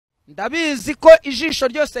ndabizi ko ijisho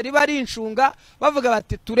ryose riba ari inshunga bavuga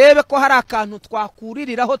bati turebe ko hari akantu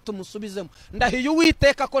twakuririraho tumusubizemo. Ndahiye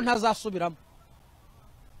Uwiteka ko ntazasubiramo,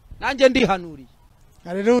 nanjye ndihanuriye.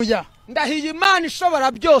 Haleluya. Ndahiye Imana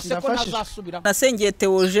ishobora byose ko ntazasubiramo. Nasengeye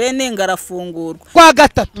Theogene ngarafungurwa kwa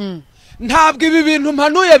gatatu. Ntabwo ibi bintu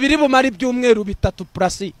mpanuye biri bumara ibyumweru bitatu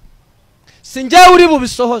plus. Sinjye uri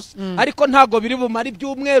bubisohoze ariko ntago biri bumara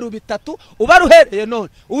ibyumweru bitatu ubaruhereye none.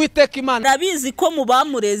 Uwiteka Imana ndabizi ko mu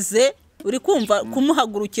bamureze uri kumva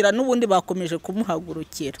kumuhagurukira n'ubundi bakomeje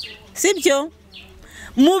kumuhagurukira, sibyo?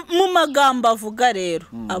 Mu magambo avuga rero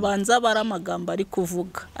abanza baramagambo ari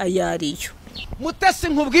kuvuga ayariyo. Mutesi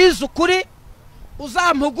nkubwiza ukuri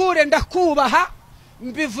uzampugure ndakubaha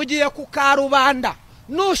mbivugiye ku karubanda.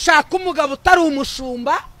 Nushaka umugabo utari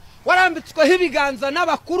umushumba warambitsweho ibiganza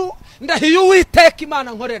n'abakuru, ndahiye Uwiteka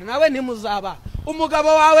Imana nkorera nawe ntimuzaba. Umugabo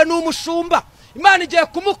wawe ni umushumba, Imana igiye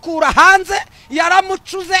kumukura hanze,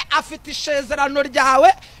 yaramucuze afite ishezerano ryawe,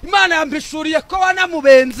 Imana yambishuriye ko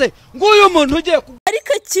wanamubenze. Nguyu umuntu ugiye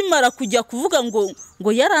ariko kimara kujya kuvuga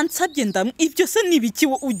ngo yaransabye ibyo se nibiki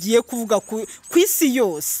ugiye kuvuga ku isi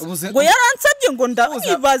yose ngo yaransabye ngo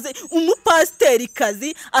ndabibaze. Umupasiteri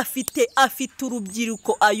kazi afite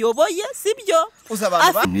urubyiruko ayoboye, sibyo?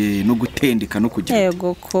 No gutendeka no kugira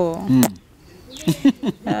yego ko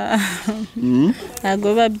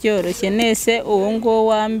ntabwo babyoroshye. Nese uwo ngo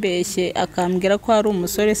wambeshye akambwira ko ari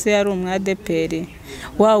umusore se yari umwadeperi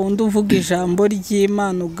wa wundi uvuga ijambo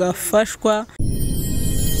ry'Imana ugafashwa.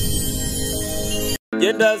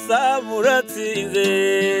 Genda samuratsinze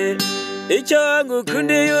icyo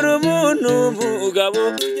ngukundiye uri umuntu mugabo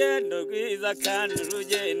urugendo rwiza kandi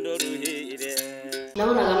urugendo ruhire.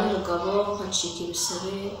 Nabonaga n'umugabo acika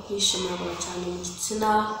ibisebe yishimira cyane mu gitsina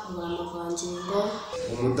ngororangingo.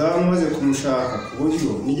 Umudamu maze kumushaka ku buryo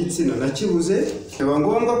n'igitsina nakibuze biba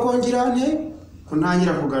ngombwa ko ngira nte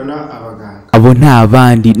kuntangira kugana abaganga. Abo nta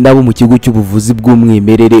bandi nabo mu kigo cy'ubuvuzi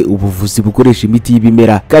bw'umwimerere, ubuvuzi bukoresha imiti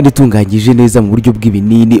y'ibimera kandi itunganyije neza mu buryo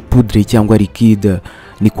bw'ibinini, poudre cyangwa liquide.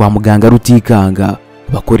 Ni kwa muganga Rutikanga,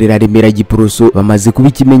 bakorera Remera Giporoso, bamaze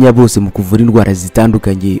kubikimenya bose mu kuvura indwara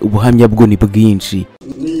zitandukanye. Ubuhamya bwo ni bwinshi.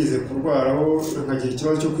 Nigize kurwaraho nkagira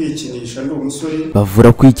ikibazo cyo kwikinisha ndi umusore.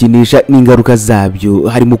 Bavura kwikinisha n'ingaruka zabyo,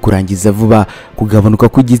 harimo kurangiza vuba, kugabanuka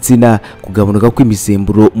kw'igitsina, kugabanuka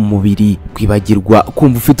kw'imisemburo mu mubiri, kwibagirwa,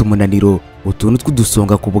 kumva ufite umunaniro, utuntu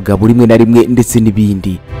tw'udusonga ku bugabo rimwe na rimwe ndetse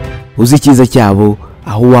n'ibindi. Uzi icyiza cyabo,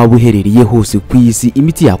 aho waba uherereye hose ku isi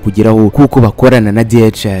imiti yakugeraho kuko bakorana na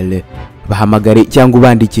DHL. Bahamagare cyangwa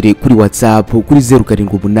ubandikire kuri WhatsApp kuri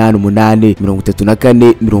 0788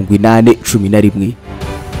 34 80 11.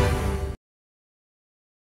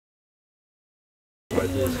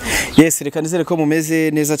 Yes, reka nizere ko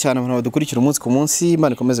mumeze neza cyane abantu badukurikira umunsi ku munsi.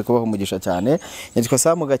 Imana ikomeze kubaho umugisha cyane. Yitwa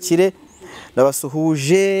Samu Gakire,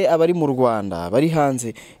 nabasuhuje abari mu Rwanda, bari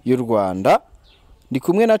hanze y'u Rwanda. Ndi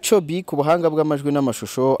kumwe na Chobi ku buhanga bw'amajwi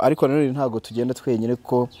n'amashusho, ariko nanone ntago tugenda twenyine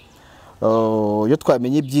ko yo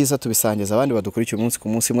twamenye ibyiza tubisangiza abandi badukurikiye umunsi ku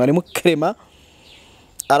munsi. Mwarimu Clement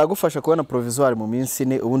aragufasha kubona provisoire mu minsi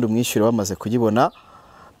ne, ubundi umwishyure bamaze kugibona.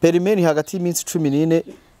 Perimeni hagati y'iminsi 14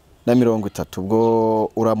 na 30.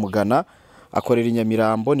 Ubwo uramugana, akorera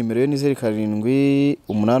Inyamirambo. Nimero ye ni 0788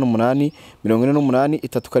 48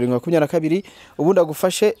 322. Ubundi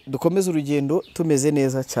agufashe dukomeze urugendo tumeze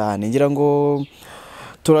neza cyane. Ngira ngo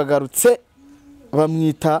turagarutse,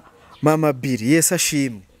 bamwita Mama Biri. Yesu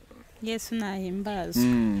ashimwe. Yesu nahimbaza.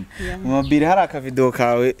 Mama Biri, hari akavideo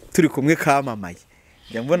kawe turi kumwe kamamaye.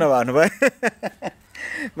 Njya mbona abantu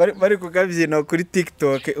bari kugabyina kuri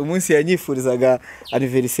TikTok umunsi yanyifurizaga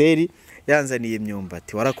anniversaire, yanzaniye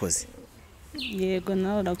imyumbati. Warakoze? Yego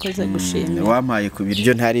nawe urakoze gushimira. Wampaye ku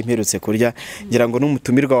biryo ntari imperutse kurya, ngira ngo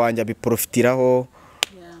n'umutumirwa wanjye abiprofitiraho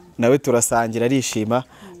nawe turasangira arishima.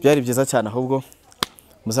 Byari byiza cyane, ahubwo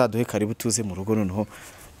muzaduhe karibu tuze mu rugo noneho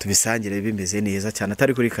tubisangire bimeze neza cyane,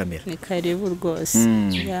 atari kuri kamera. Ni karibu rwose.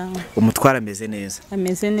 Umutwara ameze neza?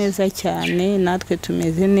 Ameze neza cyane, natwe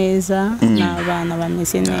tumeze neza, n'abana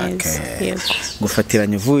bameze neza. Yego.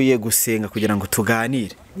 Gufatiranye uvuye gusenga kugira ngo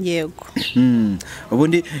tuganire. Yego.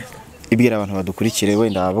 Ubundi ibwira abantu badukurikire,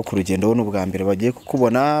 wenda abo ku rugendo wo n'ubwa mbere bagiye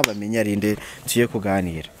kukubona bamenya rinde tugiye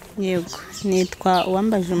kuganira. Yego, nitwa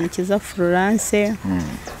Uwambaje Umukiza Florence.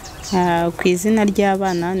 Ku izina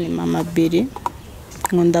ry'abana ni Mama Biri.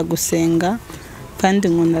 Nkunda gusenga kandi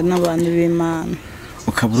nkunda n'abantu b'Imana.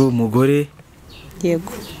 Ukaba uri umugore?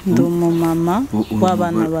 Yego, ndi umumama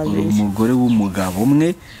w'abana babiri. Umugore w'umugabo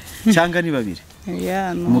umwe cyangwa ni babiri?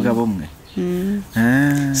 Umugabo umwe.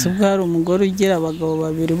 Subwo hari umugore ugira abagabo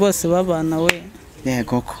babiri bose babana we.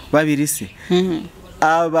 Yego ko babiri se.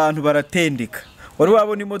 Abantu baratendeka wari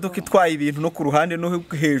wabona imodoka itwaye ibintu no ku ruhande no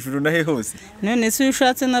hejuru na he hose. none se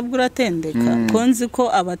ushatse nabwo uratendeka ko nzi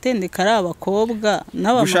ko abatendeka ari abakobwa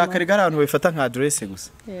n'abamama gushaka ari abantu bifata nka adresse gusa.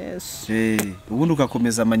 Yes. Ubundi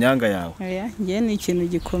ugakomeza amanyanga yawe. Ngiye ni ikintu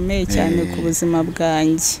gikomeye cyane ku buzima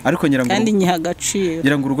bwanjye ariko nyirango kandi nyiha agaciro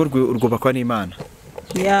nyirango urugo rwubakwa n'Imana.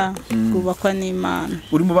 Rwubakwa n'Imana.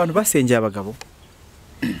 Uri mu bantu basengeye abagabo?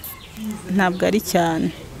 Ntabwo ari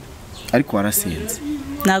cyane ariko warasenze.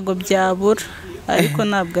 Ntabwo byabura ariko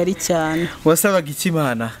ntabwo ari cyane. Wasabaga iki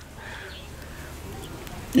Imana?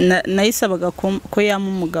 Nayisabaga ko yama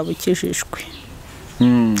umugabo ukijijwe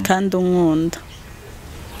kandi unkunda.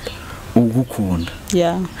 Ugukunda?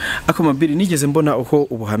 Ako mabiri nigeze mbona uko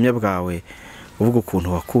ubuhamya bwawe uvuga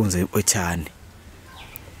ukuntu wakunze cyane.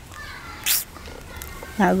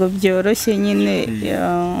 Ntabwo byoroshye nyine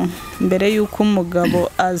mbere y'uko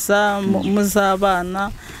umugabo aza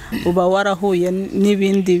muzabana uba warahuye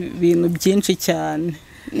n'ibindi bintu byinshi cyane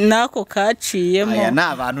nako kaciyemo. Aya ni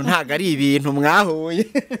abantu ntago ari ibintu mwahuye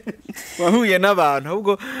wahuye n'abantu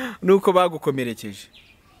ahubwo nuko bagukomerekeje.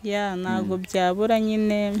 Ntabwo byabura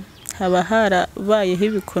nyine haba harabayeho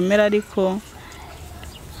ibikomere ariko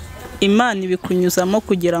Imana ibikunyuzamo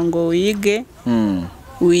kugira ngo wige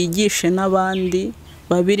wigishe n'abandi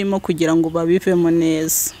babirimo kugira ngo babivemo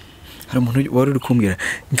neza. Hari umuntu wari uri kumbwira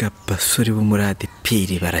nga basore bo muri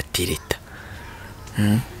ADPR baratereta.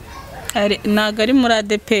 Ntabwo ari muri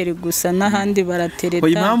ADPR gusa n'ahandi baratereta.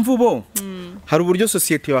 Impamvu bo hari uburyo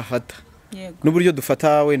societe bafata n'uburyo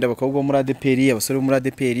dufata wenda abakobwa bo muri ADPR abasore bo muri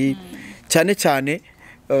ADPR cyane cyane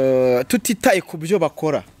tutitaye ku byo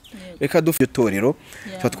bakora. Reka dufite itorero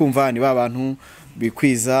twumva ni babantu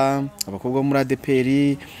bikwiza abakobwa bo muri ADPR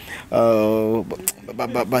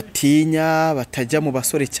batinya batajya mu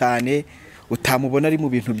basore cyane utamubona ari mu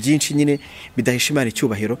bintu byinshi nyine bidahisha Imana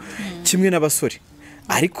icyubahiro kimwe n'abasore.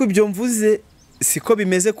 Ariko ibyo mvuze siko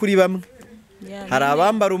bimeze kuri bamwe. Hari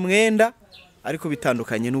abambara umwenda ariko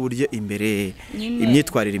bitandukanye n'uburyo imbere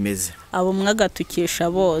imyitwarire imeze. Abo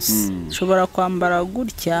mwagatukisha bose nshobora kwambara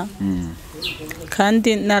gutya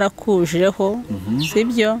kandi narakujeho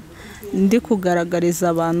sibyo ndi kugaragariza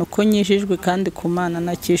abantu ko nyijijwe kandi ku Mana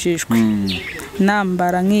nakijijwe.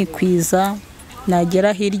 Nambara nkikwiza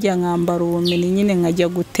nagera hirya nkambara ubumenyi nyine nkajya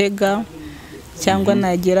gutega cyangwa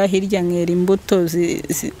nagera hirya nkera imbuto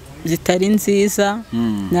zitari nziza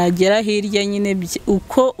nagera hirya nyine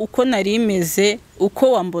uko nari imeze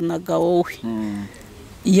uko wambonaga wowe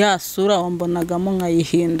sura wambonagamo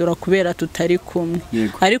nkayihindura kubera tutari kumwe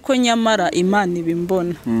ariko nyamara Imana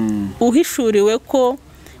ibimbona uhishuriwe ko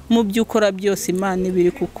mu byo ukora byose Imana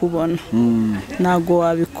ibiri kukubona ntago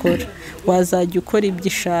wabikora wazajya ukora ibyo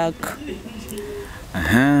ishaka.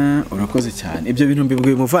 Urakoze cyane. Ibyo bintu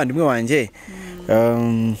mbibwiye umuvandimwe wanjye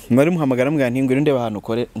mwari muhamagara mbwa ntingo ndeba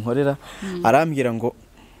ahantu nkorera arambwira ngo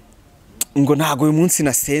ntago uyu munsi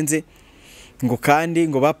nasenze ngo kandi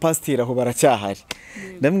ngo ba pasteur aho baracyahari.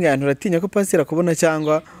 Ndambwira uratinya ko pasteur akubona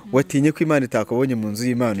cyangwa watinye ko Imana itakubonye mu nzu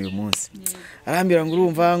y'Imana uyu munsi. Arambwira ngo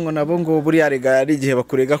urumva ngo nabo ngo buri arega ari igihe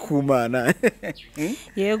bakurega ku Mana.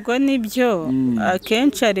 Yego nibyo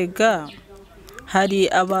akenshi arega hari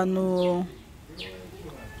abantu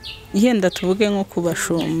yenda tuvuge nko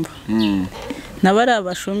kubashumba nabari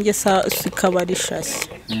abashumbye sikabari shashye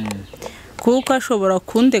kuko ashobora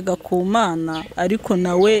kundega ku Mana ariko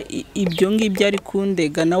nawe ibyo ngibyo ari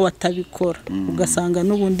kundega nawe atabikora ugasanga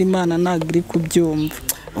n'ubundi Imana ntabwo iri kubyumva.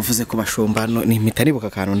 Uvuze ku bashumba ni mitaribuka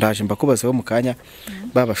kantu ndaje mbakubazeho mu kanya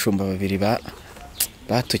babashumba babiri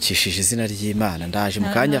batukishije izina ry'Imana ndaje mu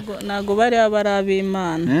kanya. Ntago bari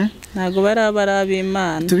ab'Imana ntago bari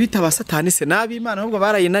ab'Imana tubita abasatani se n'ab'Imana ahubwo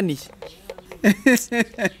barayinaniye.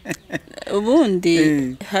 Ubundi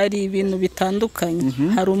hari ibintu bitandukanye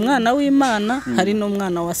hari umwana w'Imana hari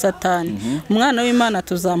n'umwana wa Satani. Umwana w'Imana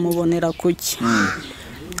tuzamubonera kuki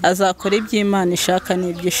azakora iby'Imana ishaka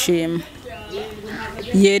n'ibyishimo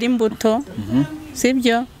yera imbuto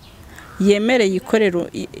sibyo yemereye ikorero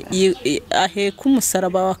aheka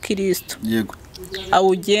umusaraba wa Kristo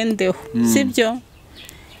awugendeho sibyo.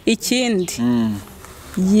 Ikindi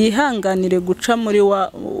yihanganire guca muri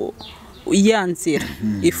ya nzira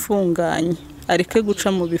ifunganye areke guca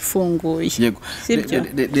mu bifunguye sibyo.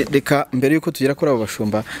 Reka mbere yuko tugera kuri abo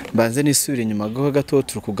bashumba banze nisubire inyuma gato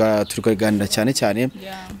turukaganira cyane cyane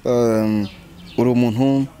uri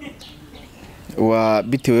umuntu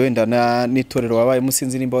bitewe wenda n'itorero wabaye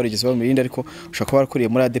musinzi nimba warigeze mu mirindi ariko ushaka kuba warakuriye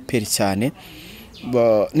muri ADPR cyane.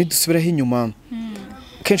 Nidusubiraho inyuma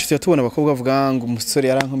kenshi tubona abakobwa bavuga ngo umusore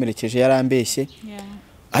yarankomerekeje yarambeshye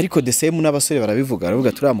ariko the same n'abasore barabivuga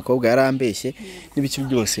turiya mukobwa yarambeshye n'ibiki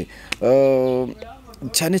byose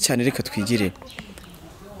cyane cyane. Reka twigire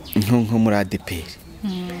nko muri ADPR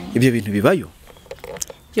ibyo bintu bibayo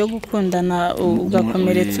byo gukundana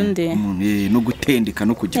ugakomeretsa undi no gutendeka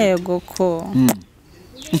no kugira yego ko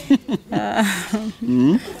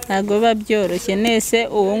ntabwo biba byoroshye nese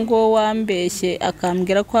uwo ngo wambeshye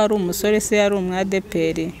akambwira ko ari umusore se yari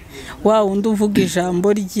umwadeperi wa wundi uvuga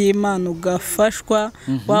ijambo ry'Imana ugafashwa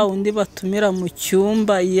wa wundi batumira mu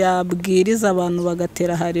cyumba yabwiriza abantu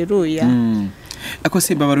bagatera haleluya ako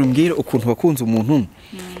simba barumbwira ukuntu wakunze umuntu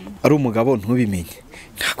ari umugabo ntubimenye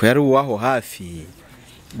ntako yari uwaho hafi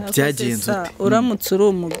byagenze uramutse uri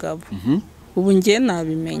umugabo ubu ngiye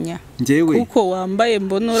nabimenya njyewe kuko wambaye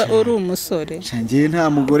mbona uri umusore ngiye nta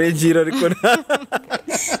mugore ngira ariko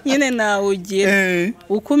nyine nawe ugiye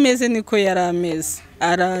uko umeze niko yari ameze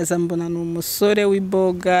araza mbona ni umusore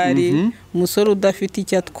w'ibogari umusore udafite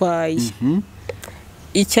icyo atwaye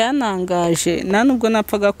icyanangaje nta nubwo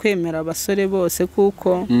napfaga kwemera abasore bose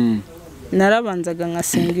kuko narabanzaga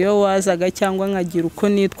nkasenga iyo wazaga cyangwa nkagira uko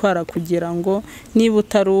nitwara kugira ngo niba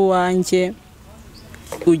utari uwanjye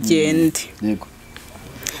ugende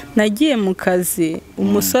nagiye mu kazi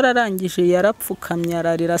umusore arangije yarapfukamye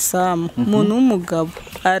ararira Samu umuntu w'umugabo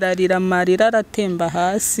ararira amarira aratemba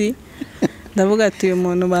hasi ndavuga ati uyu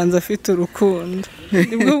muntu banza afite urukundo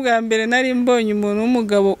nibwo bwa mbere nari mbonye umuntu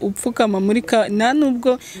w'umugabo upfukama muri nta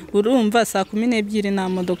nubwo urumva saa 12 nta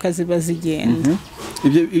modoka ziba zigenda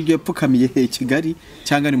ibyo yapfukamiye he Kigali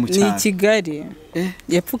cyangwa ni mu cyaro ni Kigali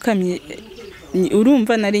yapfukamye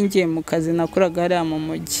urumva nari ngiye mu kazi nakoraga hariya mu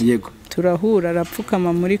mujyi yego turahura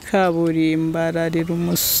arapfukama muri kaburimbo ararira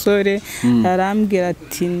umusore arambwira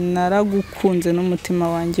ati naragukunze n'umutima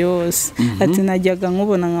wanjye wose ati najyaga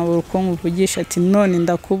nkubona nkabura uko nkuvugisha ati none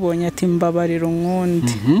ndakubonye ati mbabarira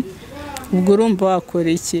unkundi ubwo urumva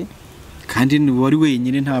wakora iki kandi wari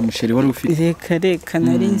wenyine nta musheri wari ufite reka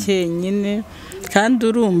nari njyenyine kandi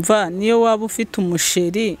urumva niyo waba ufite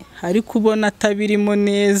umusheri ariko ubona atabirimo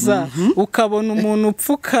neza ukabona umuntu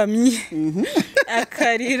upfukamye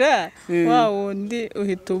akarira wa wundi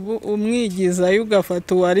uhita umwigizayo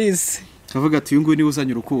ugafata uwarize kavuga ati uyu nguyu niwe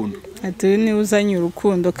uzanye urukundo ati uyu niwe uzanye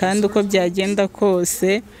urukundo kandi uko byagenda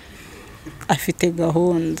kose afite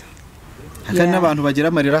gahunda kandi n'abantu bagira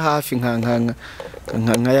amarira hafi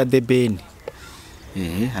nka ya debeni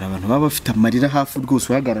hari abantu baba bafite amarira hafi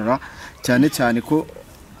rwose uhagarara cyane cyane ko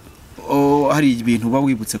hari ibintu uba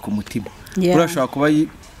wibutse ku mutima urashobora kuba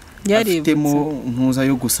afitemo ntuza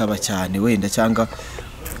yo gusaba cyane wenda cyangwa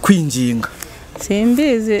kwinginga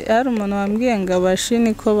simbizi hari umuntu wambwiye ngo abashi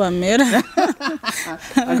niko bamera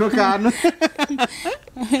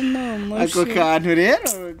ako kantu rero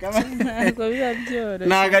ntabwo biba byoroshye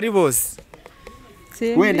ntabwo ari bose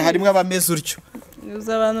wenda harimo abameze utyo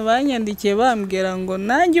uza abantu banyandikiye bambwira ngo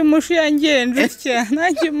nanjye umushi yangenje utya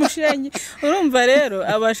nanjye umushi yangenje urumva rero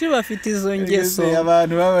abashi bafite izo ngeso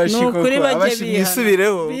abantu babashiko abashi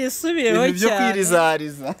bisubireho byo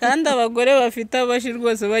kwirizariza kandi abagore bafite abashi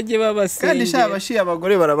rwose bajye babasengera kandi abashi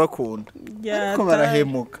abagore barabakunda ariko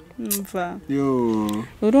barahemuka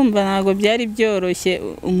urumva ntabwo byari byoroshye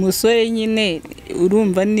umusore nyine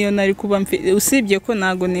urumva niyo nari kuba usibye ko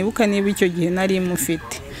ntabwo nibuka niba icyo gihe nari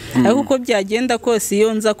mufite ariko uko byagenda kose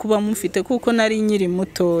iyo nza kuba mufite kuko nari nyiri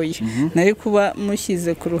mutoya nari kuba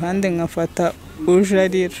mushyize ku ruhande nkafata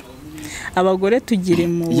ujarira abagore tugira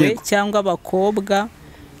impuhwe cyangwa abakobwa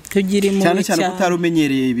tugira impuhwe cyane ko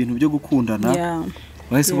utarumenyereye ibintu byo gukundana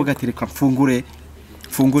wahise uvuga ati reka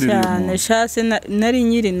mfungurire cyane shase nari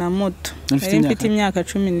nyiri na moto nari mfite imyaka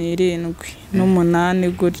 17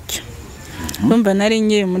 n'umunani gutyo urumva nari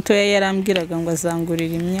nyiri mutoya yarambwiraga ngo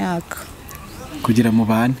azangurira imyaka kugira mu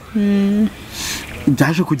bane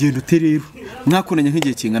byaje kugenda uterero mwakundanye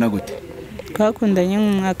nk'igihe kingana gute twakundanye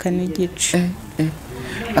nk'umwaka n'igice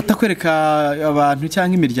atakwereka abantu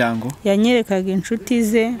cyangwa imiryango yanyerekaga inshuti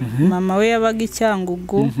ze mama we yabaga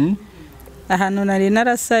icyangugu ahantu nari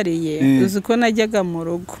narasariye uzi ko najyaga mu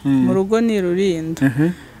rugo ni Rurindo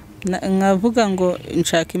nkavuga ngo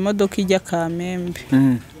nshaka imodoka ijya Kamembe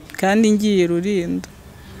kandi ngiye Rurindo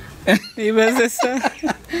ibaze sa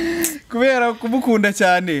kubera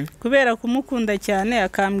kumukunda cyane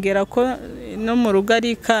akambwira ko no mu rugo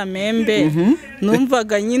ari Kamembe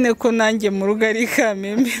numvaga nyine ko nanjye mu rugo ari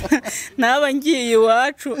Kamembe naba ngiye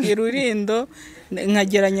iwacu i Rurindo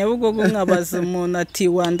nkagera Nyabugogo nkabaza umuntu ati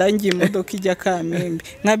wandangiye imodoka ijya Kamembe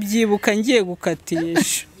nkabyibuka ngiye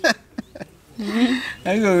gukatisha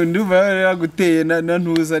ariko ndumva yaraguteye na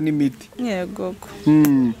ntuza n'imiti yego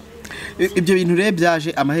ibyo bintu rero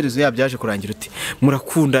byaje amaherezo yabyaje kurangira uti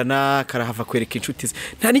murakundana karahava kwereka inshuti ze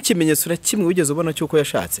nta n'ikimenyetso na kimwe wigeze ubona cyuko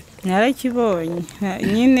yashatse narakibonye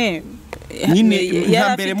nyine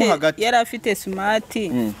hambere mo hagati yari afite smart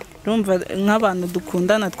urumva nk'abantu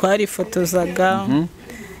dukundana twarifotozaga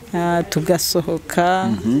tugasohoka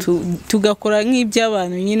tugakora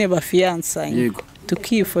nk'iby'abantu nyine bafiyansanye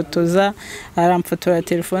tukifotoza aramfotora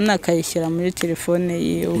telefone akayishyira muri telefone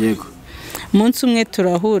yiwe umunsi umwe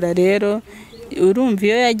turahura rero urumva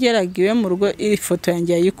iyo yageraga iwe mu rugo ifoto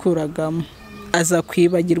yanjye yayikuragamo aza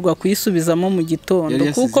kwibagirwa kuyisubizamo mu gitondo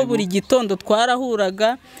kuko buri gitondo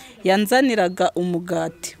twarahuraga yanzaniraga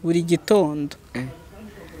umugati buri gitondo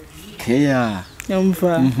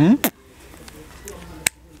yumva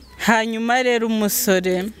hanyuma rero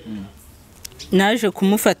umusore naje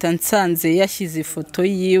kumufata nsanze yashyize ifoto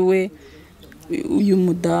yiwe uyu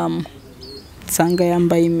mudamu nsanga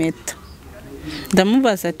yambaye impeta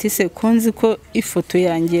ndamubaza ati se konzi ko ifoto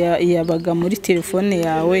yanjye yabaga muri telefone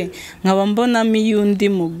yawe nkaba mbonamo iy'undi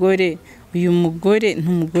mugore uyu mugore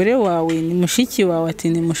n'umugore wawe ni mushiki wawe ati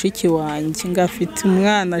ni mushiki wanjye ngafite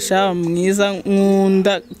umwana ashaka mwiza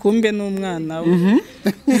nkunda kumbe n'umwana we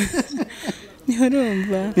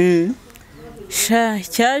urumva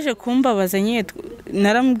cyaje kumbabaza nyine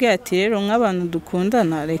naramubwiye ati rero nk'abantu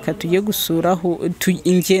dukundana reka tujye gusuraho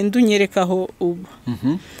ingendo unyerekaho uba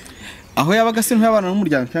aho yabaga se nk'abana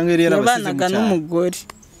n'umuryango cyangwa yari yarabasize mu cyaro yabanaga n'umugore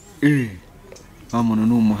muntu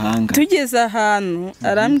ni umuhanga tugeze ahantu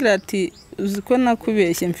arambwira ati uzi ko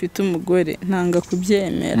nakubeshye mfite umugore ntanga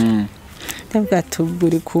kubyemera ndavuga ati ubwo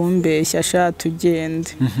uri kumbeshya ashaka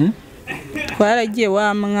tugende twaragiye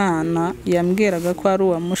wa mwana yambwiraga ko ari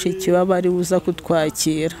uwa mushiki we bari buza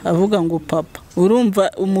kutwakira avuga ngo papa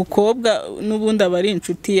urumva umukobwa n'ubundi aba ari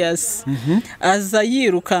inshuti ya se aza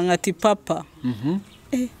yirukanka ati papa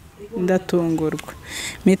ndatungurwa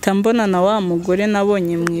mpita mbona na wa mugore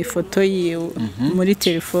nabonye mu ifoto yiwe muri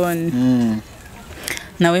telefone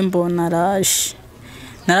nawe mbona araje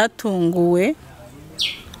naratunguwe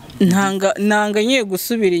ntanga ngiye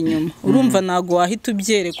gusubira inyuma urumva ntago wahita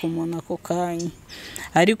ubyereka umuntu ako kanya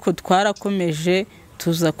ariko twarakomeje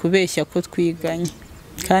tuza kubeshya ko twiganye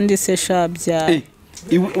kandi se shabyara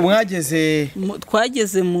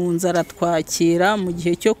twageze mu nzara twakira mu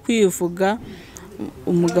gihe cyo kwivuga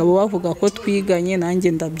umugabo wavuga ko twiganye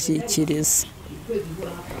nanjye ndabyikiriza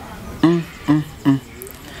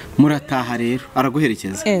murataha rero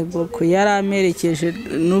araguherekeza ego ko yari amerekeje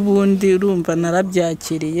n'ubundi urumva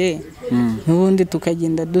narabyakiriye n'ubundi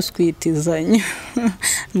tukagenda duswitizanya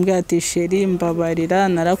mbwati sheri mbabarira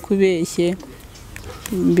narakubeshye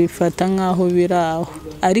mbifata nk'aho biri aho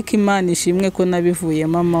ariko Imana ishimwe ko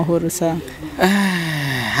nabivuyemo amahoro sa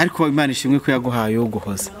ariko Imana ishimwe ko yaguhaye yo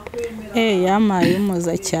guhoza yamaye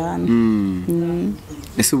umuza cyane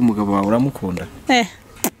ese umugabo wawe uramukunda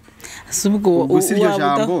ubwo iryo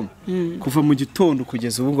jambo kuva mu gitondo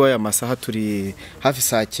kugeza ubu ngubu aya masaha turi hafi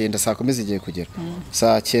saa 9 saa 10 zigiye kugera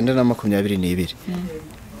saa 9:22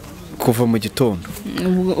 kuva mu gitondo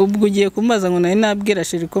ubwo ugiye kumaza ngo nari nabwira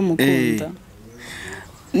sheri ko mukunda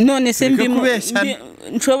none se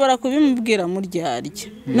nshobora kubimubwira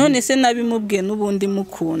muryarya none se nabimubwiye n'ubundi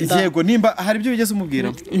mukunda yego nimba hari ibyo bigeze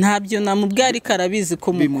umubwira ntabyo namubwira ariko arabizi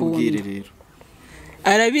ko mukunda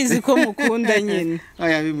arabizi ko mukunda nyine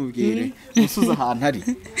aya bimubwire musuza ahantu ari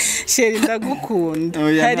sheri ndagukunda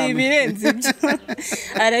hari ibirenze ibyo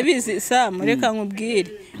arabizi sa mureka nkubwire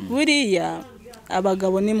buriya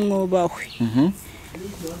abagabo ni mwubahwe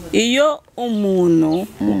iyo umuntu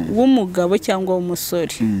w'umugabo cyangwa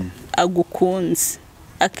w'umusore agukunze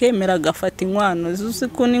akemera agafata inkwano zuzi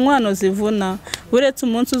kuntu inkwano zivuna uretse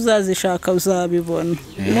umunsi uzazishaka uzabibona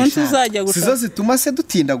umunsi uzajya gushaka sizo zituma se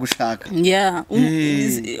dutinda gushaka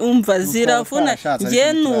umva ziravuna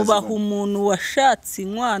nge nubaha umuntu washatse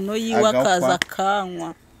inkwano yiwe akaza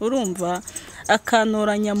akanywa urumva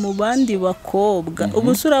akanoranya mu bandi bakobwa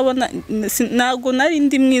ubu urabona ntago nari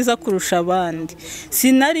ndi mwiza kurusha abandi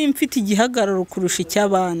sinari mfite igihagararo kurusha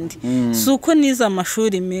icy'abandi si uko nize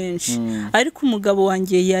amashuri menshi ariko umugabo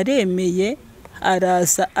wanjye yaremeye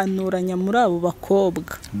araza anoranya muri abo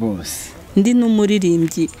bakobwa bose ndi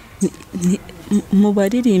n'umuririmbyi mu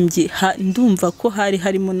baririmbyi ndumva ko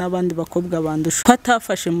harimo n'abandi bakobwa bandusha ko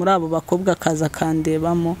atafashe muri abo bakobwa akaza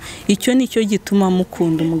akandebamo icyo nicyo gituma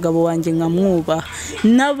mukunda umugabo wanjye nkamwubaha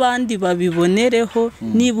n'abandi babibonereho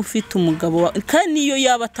niba ufite umugabo kandi niyo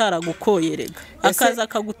yaba ataragukoyerega akaza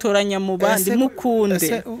akagutoranya mu bandi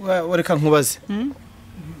mukunde reka nkubaze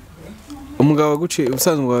umugabo waguciye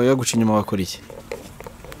ubusanzwe yaguciye inyuma wakora iki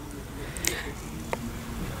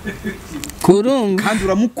kandi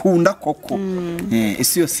uramukunda koko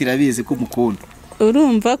isi yose irabizi ko umukunda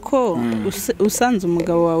urumva ko usanze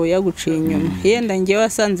umugabo wawe yaguciye inyuma yenda ngewe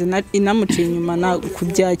wasanze inamuciye inyuma na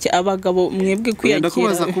kubyake abagabo mwebwe kwiyakira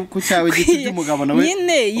ndakubaza ku cyawe giti cy'umugabo nawe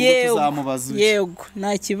nyine yego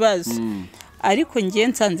nta kibazo ariko ngiye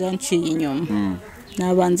nsanze yanciye inyuma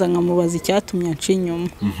nabanza nkamubaza icyatumye anciye inyuma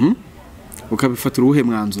ukabifatira uwuhe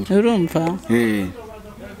mwanzuro urumva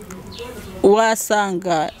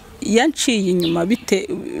wasanga yanciye inyuma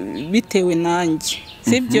bitewe nanjye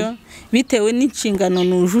sibyo bitewe n'inshingano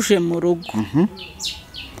nujuje mu rugo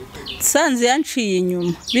nsanze yanciye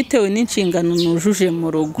inyuma bitewe n'inshingano nujuje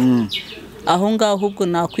mu rugo aho ngaho ubwo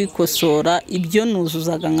nakwikosora ibyo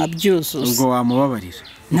nuzuzaga nkabyuzuza ubwo wamubabarira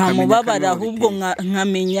ntamubabara ahubwo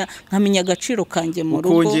nkamenya agaciro kanjye mu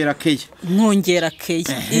rugo nkongera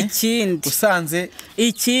keya ikindi usanze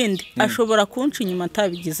ashobora kunca inyuma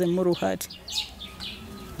atabigizemo uruhare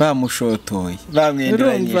bamushotoye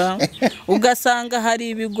bamwenderanyije ugasanga hari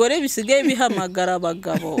ibigore bisigaye bihamagara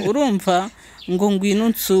abagabo urumva ngo ngwino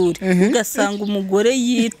nsure ugasanga umugore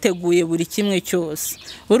yiteguye buri kimwe cyose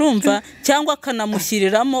urumva cyangwa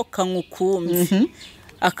akanamushyiriramo kangukumbi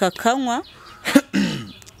akakanywa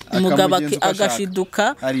umugabo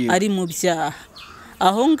agashiduka ari mu byaha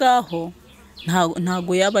aho ngaho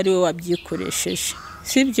ntago yaba ari we wabyikoresheje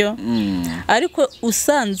sibyo ariko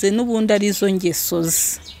usanze n'ubundi ari izo ngeso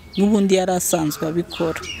ze n'ubundi yari asanzwe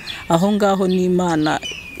abikora aho ngaho n'Imana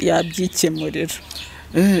yabyikemurira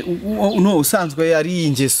usanzwe ari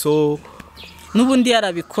ingeso n'ubundi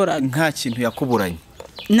yarabikora nta kintu yakuburanye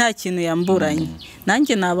nta kintu yamburanye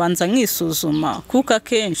nanjye nabanza nkisuzuma kuko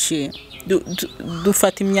akenshi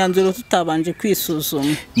dufata imyanzuro tutabanje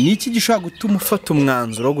kwisuzuma ni iki gishobora gutuma ufata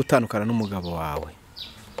umwanzuro wo gutandukana n'umugabo wawe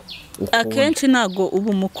akenshi ntago uba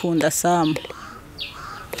umukunda Sam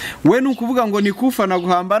we nukuvuga ngo ni kufana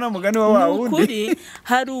guhambana mugani wa wundi ukuri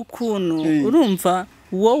hari ukuntu urumva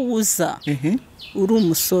wowe uza uri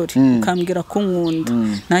umusore ukambwira ko nkunda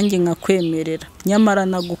nanjye nkakwemerera nyamara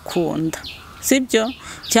nagukunda sibyo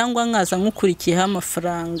cyangwa nkaza nkukurikiyeho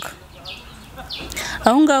amafaranga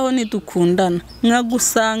aho ngaho nidukundana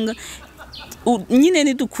nkagusanga nyine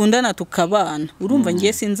nidukundana tukabana urumva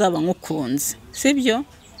ngiye sinzaba nkukunze sibyo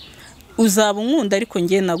uzaba unkunda ariko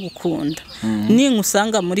ngiye nagukunda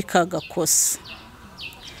ninkusanga muri ka gakosa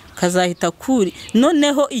kazahita kuri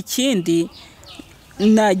noneho ikindi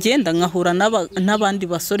nagenda nkahura n'abandi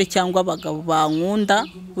basore cyangwa abagabo bankunda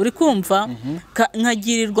uri kumva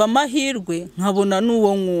nkagirirwa amahirwe nkabona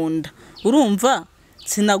n'uwo nkunda urumva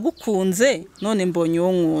sinagukunze none mbonye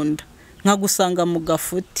uwo nkunda nkagusanga mu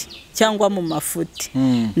gafuti cyangwa mu mafuti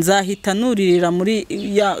nzahita nuririra muri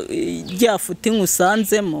ya futi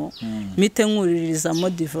nkusanzemo mite nkuririzamo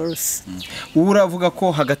divorce uravuga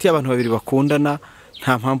ko hagati y'abantu babiri bakundana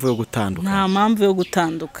nta mpamvu yo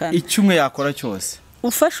gutandukana icyo umwe yakora cyose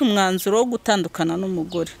ufashe umwanzuro wo gutandukana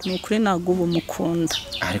n'umugore ni ukuri ntabwo uba umukunda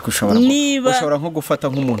ariko ushobora nko gufata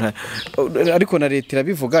nk'umuntu ariko na leta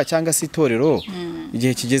irabivuga cyangwa se itorero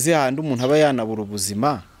igihe kigeze handi umuntu aba yanabura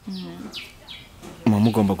ubuzima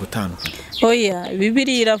mugomba gutandukana oya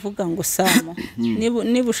Bibiliya iravuga ngo Sam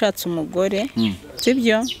niba ushatse umugore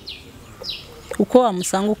sibyo uko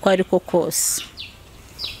wamusanga uko ariko kose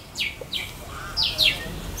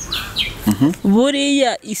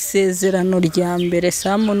buriya isezerano rya mbere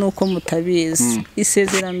Sam nuko mutabizi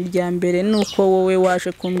isezerano rya mbere nuko wowe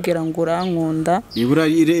waje kumbwira ngo urankunda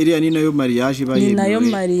iriya ni nayo mariage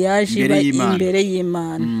iba imbere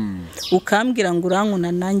y'Imana ukambwira ngo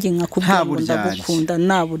urankunda nanjye nkakubwira ngo ndagukunda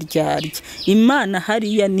nta buryarya Imana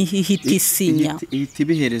hariya niho ihita isinya ihita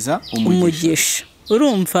ibihereza umugisha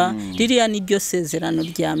urumva ririya niryo sezerano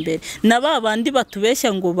rya mbere na babandi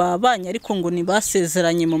batubeshya ngo babanye ariko ngo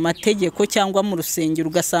nibasezeranye mu mategeko cyangwa mu rusengero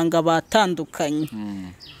ugasanga batandukanye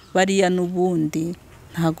bariya n'ubundi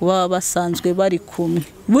ntago baba basanzwe bari kumwe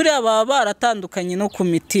buriya baba baratandukanye no ku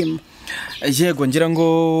mitima yego ngira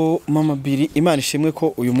ngo mama Biri Imana ishimwe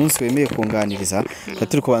ko uyu munsi wemeye kunganiriza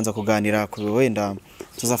turi kubanza kuganira ku wenda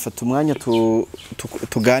tuzafata umwanya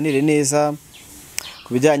tuganire neza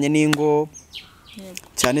ku bijyanye n'ingo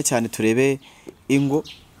cyane cyane turebe ingo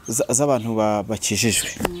z'abantu bakijijwe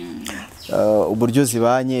uburyo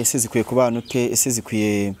zibanye ese zikwiye kubana ute ese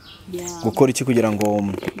zikwiye gukora iki kugira ngo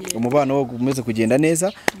umubano wo umeze kugenda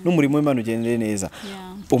neza n'umurimo w'Imana ugende neza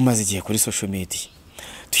umaze igihe kuri social media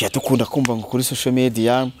tujya dukunda kumva ngo kuri social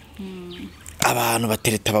media abantu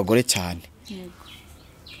batereta abagore cyane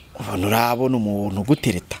ubona urabona umuntu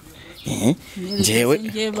gutereta njyewe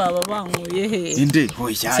baba bankuye he inde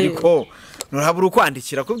hoya ariko nurabura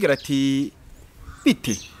ukwandikira kubwira ati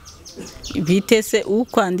bite se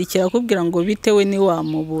ukwandikira kubwira ngo bitewe ni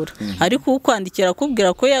wamubura ariko ukwandikira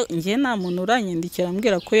kubwira ko ngiye nta muntu uranyandikira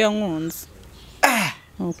ambwira ko yankunze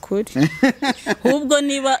ukuri ubwo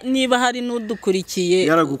niba hari n'udukurikiye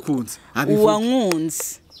yaragukunze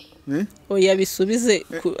uwankunze oya bisubize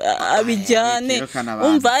abijyane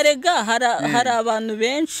umva rega hari abantu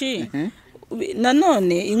benshi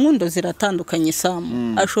nanone inkundo ziratandukanye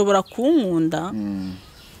Samu ashobora kunkunda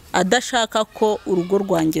adashaka ko urugo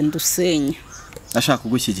rwanjye ndusenya ashaka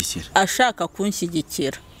kugushyigikira ashaka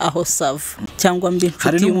kunshyigikira aho sava cyangwa mbi inshuti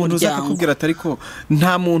hari n'umuntu uza y'umuryango kukubwira atari ko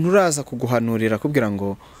nta muntu uraza kuguhanurira akubwira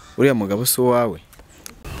ngo uriya mugabo si uwawe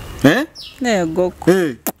ntego ko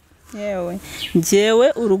yewe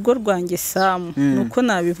njyewe urugo rwanjye Samu nuko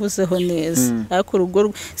nabivuzeho neza ariko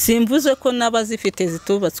urugo simvuze ko n'abazifite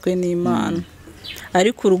zitubatswe n'Imana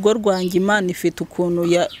ariko urugo rwanjye Imana ifite ukuntu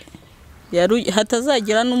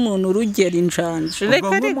hatazagira n'umuntu urugera injanje reka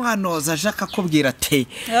umuhanuzi aje akakubwira ati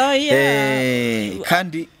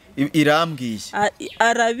kandi irambwiye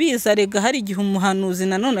arabizi arega hari igihe umuhanuzi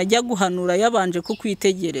nanone ajya guhanura yabanje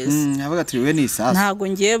kukwitegereza yavuga ati we ni isasu ntago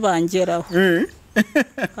ngiye bangeraho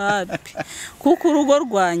kuko urugo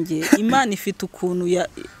rwanjye Imana ifite ukuntu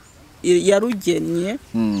yarugennye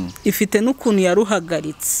ifite n'ukuntu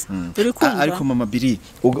yaruhagaritse ariko mama Biri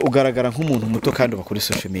ugaragara nk'umuntu muto kandi uba kuri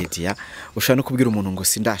social media ushaka no kubwira umuntu ngo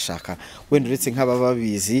sindashaka wenda uretse nk'aba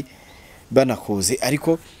babizi banakuze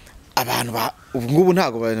ariko abantu ubu ngubu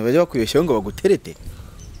ntago bajya bakuyeshyeho ngo baguterete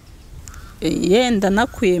yenda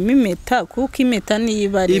nakuyemo impeta kuko impeta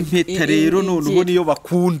niba ari impeta rero noneho niyo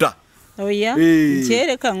bakunda oya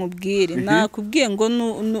cyereka nkubwire nakubwiye ngo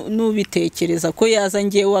nubitekereza ko yaza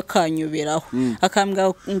ngiye akanyoberaho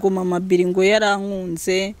akambwira ngo mama Biri ngo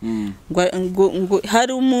yarankunze ngo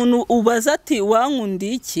hari umuntu ubaza ati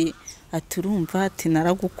wankundiye iki ati urumva ati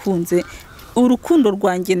naragukunze urukundo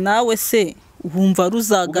rwanjye nawe se wumva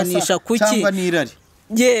ruzaganisha kuki cyangwa nirari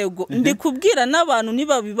yego ndi kubwira n'abantu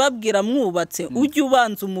niba bibabwira mwubatse ujye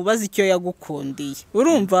ubanza umubaza icyo yagukundiye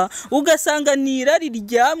urumva ugasanga nirari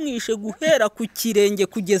ryamwishe guhera ku kirenge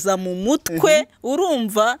kugeza mu mutwe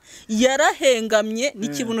urumva yarahengamye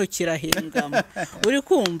n'ikibuno kirahengama uri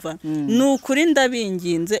kumva nukuri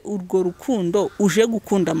ndabinginze urwo rukundo uje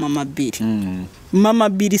gukunda mama Biri mama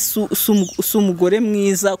Biri si umugore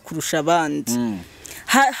mwiza kurusha abandi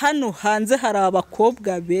hano hanze hari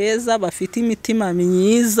abakobwa beza bafite imitima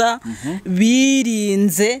myiza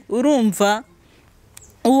birinze urumva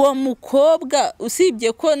uwo mukobwa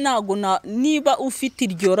usibye ko ntago niba ufite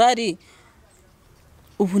iryo rari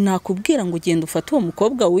ubu nakubwira ngo ugenda ufate uwo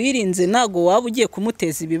mukobwa wirinze ntago waba ugiye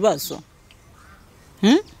kumuteza ibibazo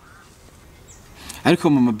ariko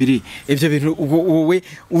mama Biri ibyo bintu wowe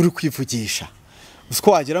uri kwivugisha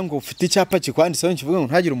uko wagira ngo ufite icyapa kikwanditseho kivuga ngo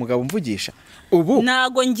ntagire umugabo umvugisha ubu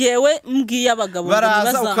nago ngewe mbwiye abagabo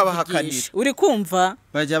baraza ukabahakanira uri kumva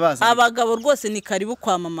bajya baza abagabo rwose ni karibu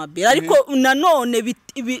kwa mama Biri ariko nanone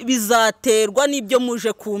bizaterwa n'ibyo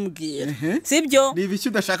muje kumbwira sibyo ni ibiki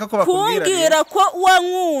udashaka ko bakubwira kumbwira ko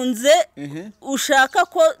wankunze ushaka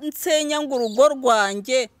ko nsenya ngo urugo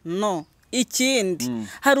rwanjye no ikindi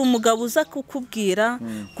hari umugabo uza kukubwira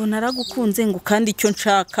ngo naragukunze ngo kandi icyo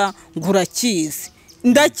nshaka ngo urakizi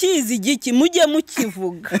ndakizi igiki mujye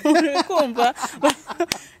mukivuga kumva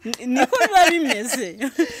niko biba bimeze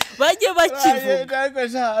bajye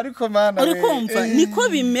bakivuga ariko mana uri kumva niko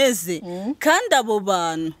bimeze kandi abo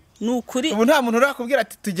bantu nukuri ubu nta muntu urakubwira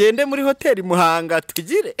ati tugende muri hoteli Muhanga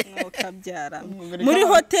tugire ukabyara muri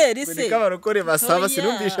hoteli se niko abarokore basaba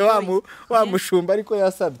sinumvishe wa mushumba ariko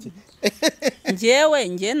yasabye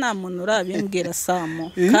nge nta muntu urabimbwira Samu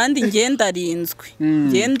kandi nge ndarinzwe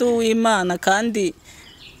nge nduw'Imana kandi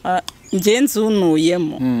nge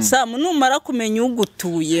nzunuyemo Samu numara kumenya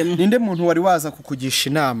ugutuyemo ninde muntu wari waza kukugisha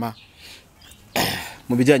inama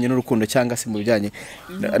mu bijyanye n'urukundo cyangwa se mu bijyanye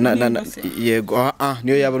yego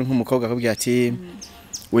niyo yaba nk'umukobwa akubwira ati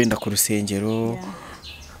wenda ku rusengero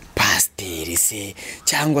pasiteri se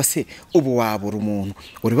cyangwa se ubu wabura umuntu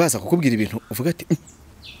uri baza kukubwira ibintu uvuga ati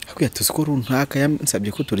akwiye tuzi ko runaka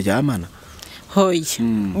yansabye ko turyamana hoya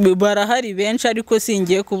barahari benshi ariko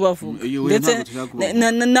singiye kubavuga ndetse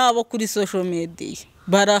nabo kuri social media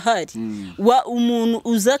barahari umuntu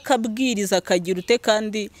uza akabwiriza akagira ute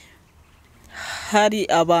kandi hari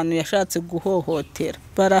abantu yashatse guhohotera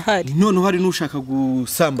barahari none hari n'ushaka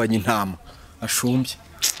gusambanya intama ashumbye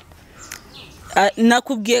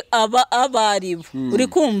nakubwiye abaribo uri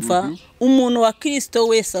kumva umuntu wa Kristo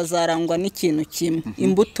wese azarangwa n'ikintu kimwe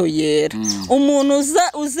imbuto yera umuntu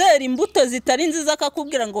uzera imbuto zitari nziza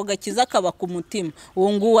akakubwira ngo gakiza kaba ku mutima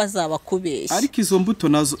uwo nguwo azaba kubeshya ariko izo mbuto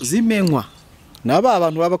nazo zimenywa n'aba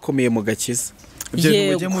abantu baba bakomeye mu gakiza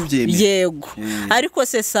yego ariko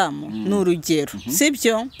se Samu ni urugero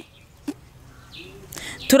sibyo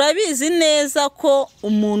turabizi neza ko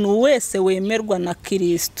umuntu wese wemerwa na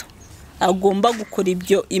Kristo agomba gukora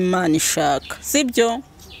ibyo Imana ishaka sibyo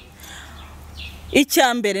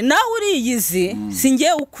icyambere nawe uriyizi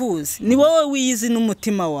singiye ukuzi ni wowe wiyizi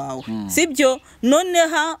n'umutima wawe sibyo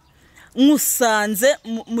noneha nkusanze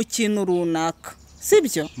mu kintu runaka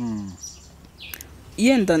sibyo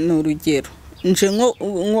yenda ni urugero nje nko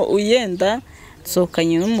uyenda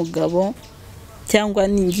sohokanye n'umugabo cyangwa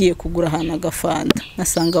ningiye kugura ahantu agafanta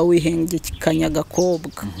nkasanga wihengekanya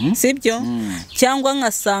agakobwa sibyo cyangwa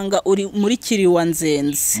nkasanga uri muri kiriwa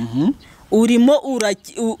nzenze urimo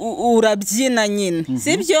urabyina nyine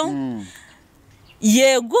sibyo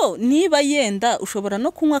yego niba yenda ushobora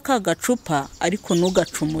no kunywa ka gacupa ariko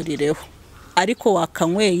ntugacumurireho ariko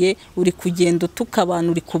wakanyweye uri kugenda utuka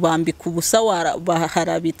abantu uri kubambika ubusa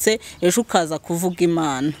waharabitse ejo ukaza kuvuga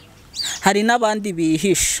Imana hari n'abandi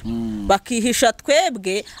bihisha bakihisha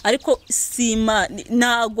twebwe ariko sima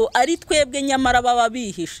ntago ari twebwe nyamara baba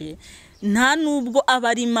bihishe nta nubwo aba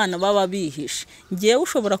ari Imana baba bihishe ngiye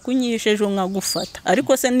ushobora kunyihisha ejo nkagufata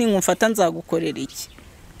ariko se ninkumfata nzagukorera iki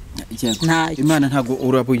Imana ntago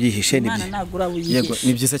urabuyihishe yego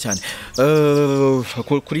ni byiza cyane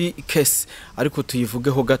kuri case ariko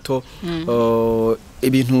tuyivugeho gato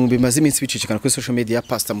ibintu bimaze iminsi bicicikana kuri social media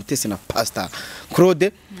Pastor Mutesi na Pastor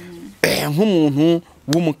Claude nk'umuntu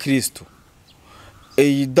w'umukristo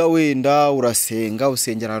wenda urasenga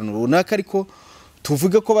usengera ahantu runaka ariko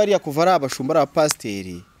tuvuge ko bariya kuva ari abashumba ari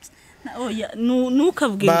abapasiteri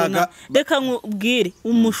ntukabwire na reka nkubwire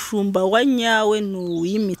umushumba wa nyawe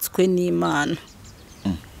n'uwimitswe n'Imana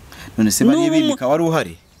none se bari bimika wari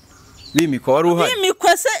uhari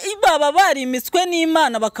bimikwa se baba barimitswe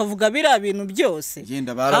n'Imana bakavuga biriya bintu byose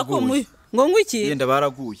yenda baraguye ngo ngwiki yenda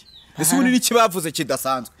baraguye ese ubu n'iki bavuze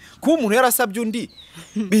kidasanzwe kuba umuntu yarasabye undi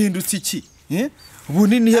bihindutse iki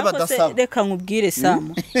bunini he badasaba reka nkubwire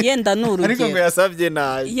Samu yenda n'urugero ariko ngo yasabye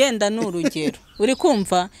nabi yenda n'urugero uri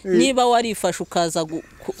kumva niba warifashe ukaza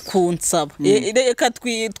kunsaba reka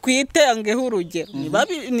twitangeho urugero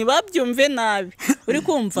nibabyumve nabi uri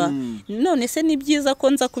kumva none se ni byiza ko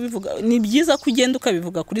nza kubivuga ni byiza ko ugenda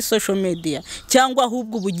ukabivuga kuri social media cyangwa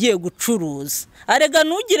ahubwo ubugiye gucuruza arega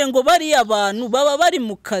ntugire ngo bari abantu baba bari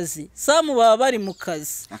mu kazi Samu baba bari mu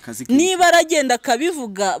kazi niba aragenda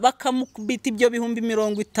akabivuga bakamubita ibyo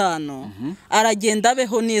 50,000 aragenda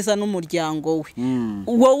abeho neza n'umuryango we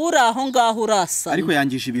wowe uri aho ngaho urasa ariko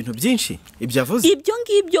yangije ibintu byinshi ibyo avuze ibyo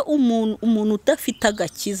ngibyo umuntu udafite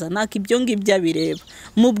agakiza naka ibyo ngibyo abireba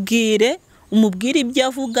umubwire ibyo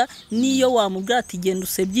avuga niyo wamubwira ati genda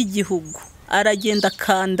usebye igihugu aragenda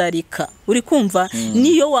kandarika uri kumva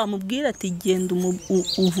niyo wamubwira ati genda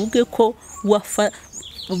uvuge ko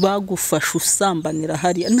bagufasha usambanira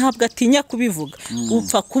hariya ntabwo atinya kubivuga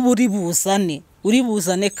upfa kuba uri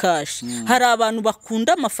buzane kashi hari abantu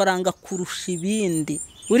bakunda amafaranga kurusha ibindi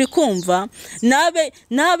uri kumva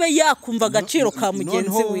nabe yakumva agaciro ka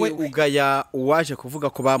mugenzi wiwe ugaya uwaje kuvuga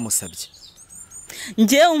ko bamusabye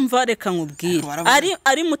ngiye umva reka nkubwire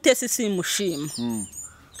ari Mutesi simushima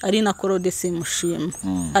ari na Claude simushima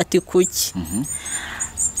ati kuki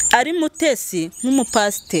ari Mutesi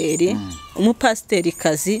nk'umupasiteri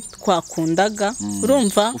umupasiterikazi twakundaga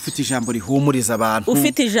urumva ufite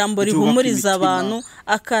ijambo rihumuriza abantu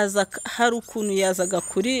akaza hari ukuntu yazaga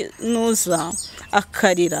kuri nuza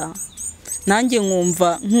akarira nanjye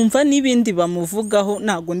nkumva n'ibindi bamuvugaho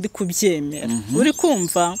ntago ndi kubyemera uri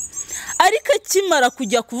kumva ariko akimara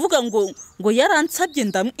kujya kuvuga ngo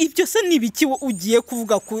yaransabye ibyo se nibiki ugiye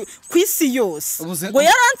kuvuga ku isi yose ngo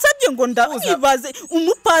yaransabye ngo ndabibaze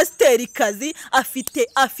umupasiterikazi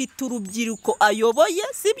afite urubyiruko ayoboye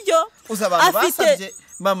sibyo afite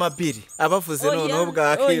Mama Biri abavuze noneho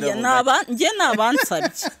bwakira nge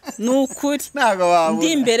nabansabye nukuri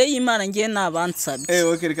ndi imbere y'Imana nge nabansabye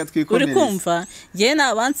uri kumva nge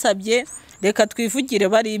nabansabye reka twivugire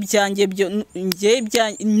bari ibyanjye byo nge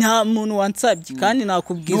nta muntu wansabye kandi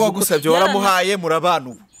nakubwiza uko wagusabye waramuhaye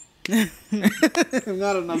murabanu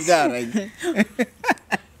mwaranabyaranye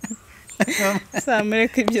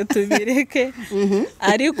samureke ibyo tubireke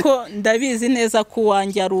ariko ndabizi neza ko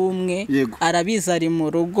wanjye ari umwe arabizi ari mu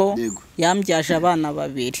rugo yambyaje abana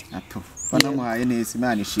 2 banamuhaye neza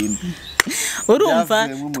Imana ishimwe urumva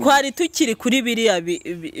twari tukiri kuri biriya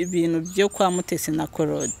bintu byo kwa Mutesi na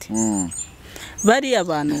Claude bari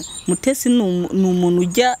abantu Mutesi ni umuntu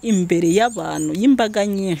ujya imbere y'abantu y'imbaga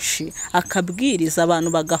nyinshi akabwiriza abantu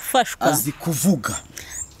bagafashwa azi kuvuga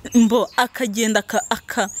akagenda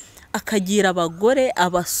akagira abagore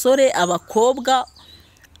abasore abakobwa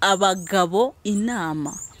abagabo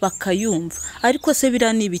inama bakayumva ariko se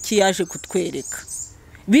bira nibiki yaje kutwereka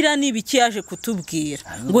bira nibiki yaje kutubwira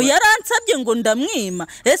ngo yaransabye ngo ndamwima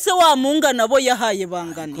ese wa munga nabo yahaye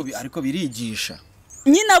bangana ariko birigisha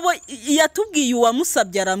nyine abo yatubwiye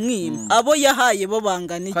uwamusabye aramwima abo yahaye bo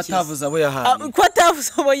bangana iki ko atavuze abo yahaye ko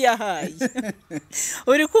atavuze abo yahaye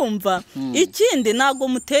uri kumva ikindi ntago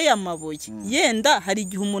muteye amabuye yenda hari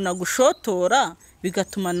igihe umuntu agushotora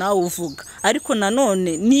bigatuma nawe uvuga ariko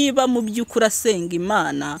nanone niba mu by'ukuri asenga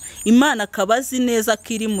imana akaba azi neza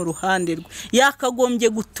ko iri mu ruhande rwe yakagombye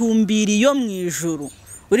gutumbira iyo mu ijuru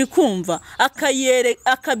uri kumva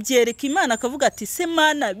akabyereka imana akavuga ati se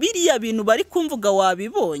mana biriya bintu bari kumvuga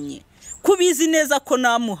wabibonye kubizi neza ko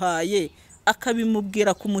namuhaye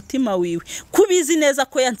akabimubwira ku mutima wiwe kubizi neza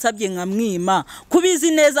ko yansabye nkamwima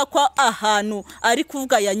kubizi neza ko ahantu ari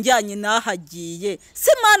kuvuga yanjyanye nahagiye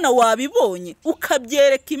se mana wabibonye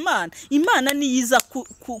ukabyereka imana niyiza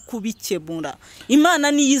kubikemura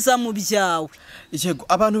imana niyiza mu byawe yego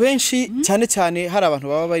abantu benshi cyane cyane hari abantu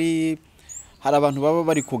baba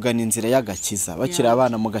bari kugana inzira y'agakiza bakiri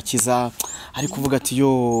abana mu gakiza ari kuvuga ati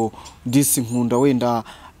yo disi nkunda wenda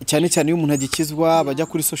cyane cyane iyo umuntu agikizwa bajya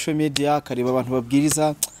kuri social media akareba abantu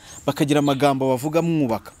babwiriza bakagira amagambo bavuga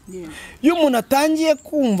mwubaka iyo umuntu atangiye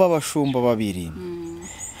kumva abashumba babiri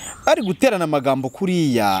ari guterana amagambo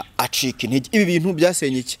kuriya acika intege ibi bintu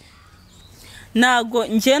byasenye iki nago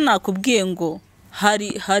nje nakubwiye ngo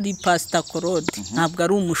hari Pastor Claude ntabwo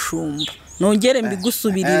ari umushumba nongere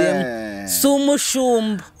mbigusubiriremo si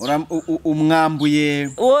umushumba umwambuye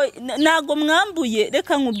nago mwambuye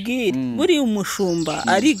reka nkubwire buri umushumba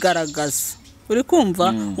arigaragaza uri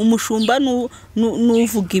kumva umushumba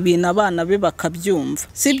nuvuga ibintu abana be bakabyumva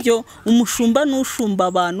sibyo umushumba nushumba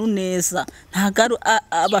abantu neza ntago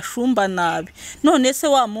abashumba nabi none se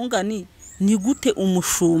wa mungani ni gute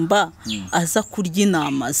umushumba aza kurya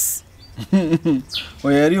inama ze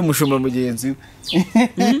oya yari umushumba mugenzi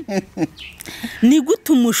ni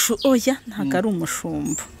gute oya ntago ari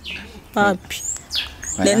umushumba papi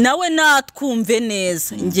nawe natwumve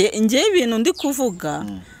neza nge ibintu ndi kuvuga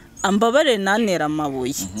ambabare nanera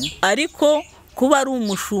amabuye ariko kuba ari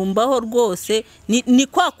umushumbaho rwose ni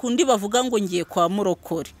kwa kundi bavuga ngo ngiye kwa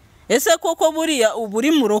murokore ese koko buriya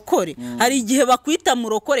uburi murokore hari igihe bakwita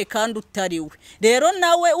murokore kandi utariwe rero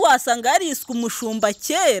nawe wasanga yariswe umushumba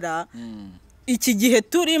kera iki gihe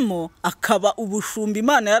turimo akaba ubushumba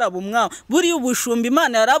imana yarabumwamba buriya ubushumba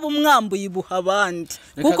imana yarabumwambuye ibuha abandi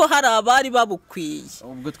kuko hari abari babukwiye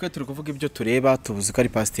ubwo twe turi kuvuga ibyo tureba tubuze ko ari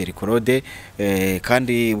Pastor Claude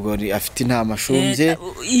kandi ubwo afite intama ashumbye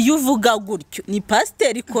iyo uvuga gutyo ni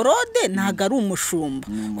Pastor Claude ntago ari umushumba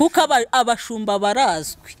kuko abashumba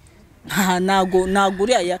barazwi ntago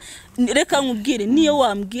uriya reka nkubwire niyo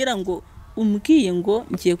wambwira ngo umbwiye ngo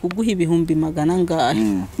ngiye kuguha 200 ngahe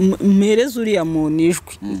mpereza uriya muntu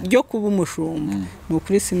ijwi ryo kuba umushumba ni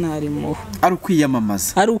ukuri sinarimo ari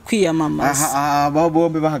ukwiyamamaza aha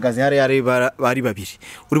bombe bahagaze hari bari babiri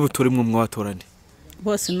uri butore umwe watorane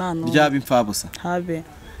bose nano ryaba imfabusa habe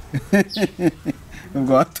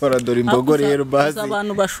ubwo watora dore imbogo rero bazi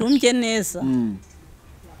abantu bashumbye neza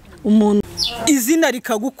umuntu izina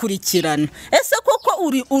rikagukurikirana ese koko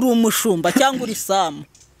uri umushumba cyangwa uri samu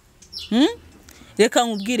reka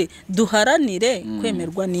nkubwire duharanire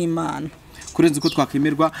kwemerwa n'Imana kurenza uko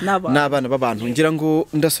twakwemerwa n'abana b'abantu ngira ngo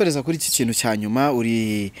ndasoreza kuri iki kintu cya nyuma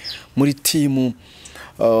uri muri timu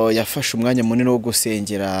yafashe umwanya munini wo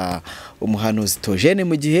gusengera umuhanuzi Tojene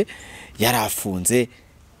mu gihe yarafunze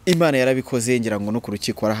Imana yarabikoze ngira ngo no ku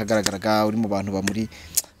rukiko arahagaragaraga uri mu bantu bamuri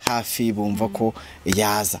hafi bumva ko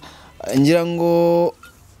yaza ngira ngo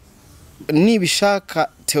nibishaka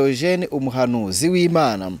Tojene umuhanuzi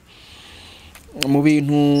w'Imana mu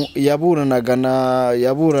bintu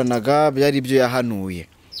yaburanaga byari ibyo yahanuye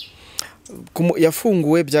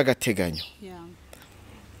yafunguwe by'agateganyo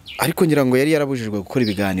ariko ngira ngo yari yarabujijwe gukora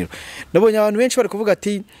ibiganiro nabonye abantu benshi bari kuvuga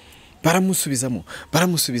ati baramusubizamo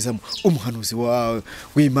umuhanuzi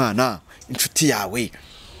w'Imana inshuti yawe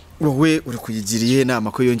wowe uri kuyigiriye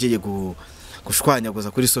inama ko yongeye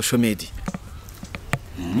gushwanyaguza kuri social media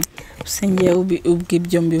usengeye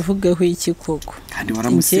ubwibyo mbivugeho iki koko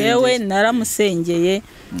njyewe naramusengeye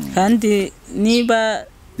kandi niba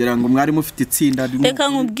ngira ngo mwari mufite itsinda reka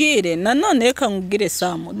nkubwire nanone reka nkubwire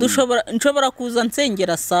Samu nshobora kuza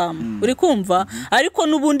nsengera Samu uri kumva ariko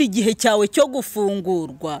n'ubundi gihe cyawe cyo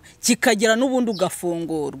gufungurwa kikagera n'ubundi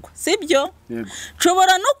ugafungurwa sibyo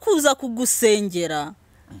nshobora no kuza kugusengera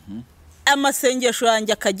amasengesho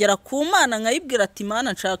yanjye akagera ku Mana nkayibwira ati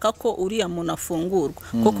Mana nshaka ko uriya muntu afungurwa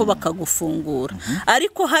koko bakagufungura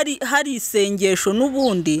ariko hari isengesho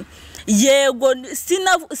n'ubundi yego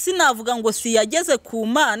sinavuga ngo si yageze ku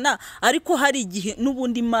Mana ariko hari igihe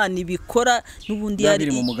n'ubundi Imana ibikora n'ubundi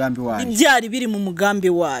biri mu mugambi wayo byari biri mu mugambi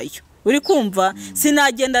wayo uri kumva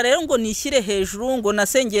sinagenda rero ngo nishyire hejuru ngo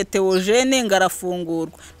nasengeye Theogene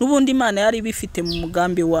ngarafungurwa n'ubundi Imana yari bifite mu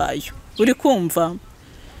mugambi wayo uri kumva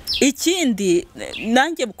ikindi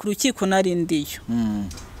nanjye ku rukiko narindiyo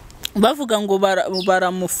bavuga ngo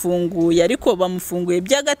baramufunguye ariko bamufunguye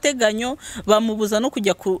by'agateganyo bamubuza no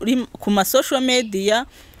kujya ku ma social media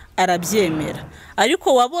arabyemera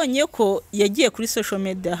ariko wabonye ko yagiye kuri social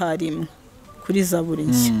media harimwe kuri Zaburi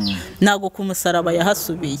nshya ntago ku musaraba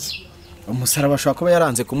yahasubiye umusaraba ashobora kuba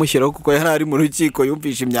yaranze kumushyiraho kuko yari ari mu rukiko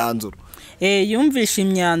yumvisha imyanzuro yumvisha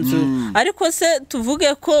imyanzuro ariko se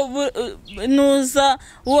tuvuge ko nuza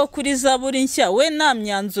uwo kuri Zaburi nshya we nta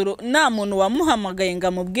myanzuro nta muntu wamuhamagaye ngo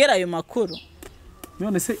amubwire ayo makuru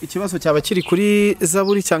none se ikibazo cyaba kiri kuri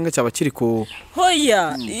Zaburi cyangwa cyaba kiri ku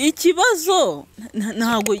hoya ikibazo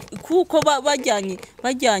ntago kuko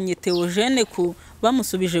bajyanye Theogene ku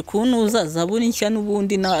bamusubije kunuza Zaburi nshya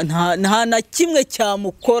n'ubundi nta na kimwe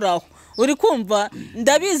cyamukoraho uri kumva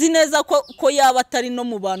ndabizi neza ko yaba atari no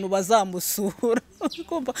mu bantu bazamusura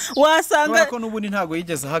kumva wasanga ko n'ubundi ntago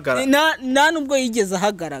yigeze ahagaragara nta nubwo yigeze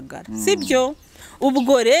ahagaragara sibyo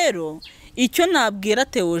ubwo rero icyo nabwira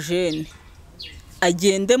Theogene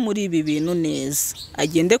agende muri ibi bintu neza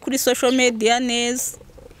agende kuri social media neza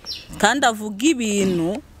kandi avuga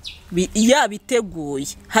ibintu yabiteguye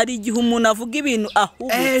hari igihe umuntu avuga ibintu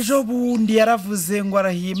ahubwo ejo bundi yaravuze ngo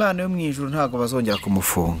arahiye Imana yo mu ijuru ntago bazongera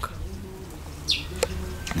kumufunga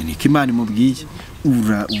niko Imana imubwiye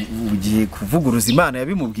ugiye kuvuguruza Imana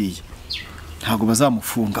yabimubwiye ntago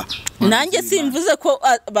bazamufunga nanjye simvuze ko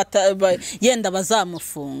yenda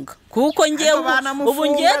bazamufunga kuko ngiye ubu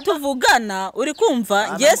ngiye tuvugana uri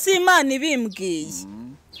kumva ngiye si Imana ibimbwiye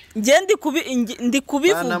ngiye ndi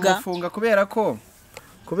kubivuga banamufunga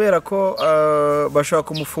kubera ko bashaka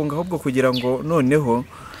kumufunga ahubwo kugira ngo noneho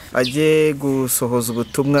ajye gusohoza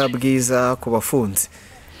ubutumwa bwiza ku bafunze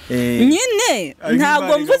nyine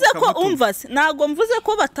ntago mvuze ko umvase ntago mvuze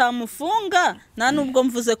ko batamufunga nta nubwo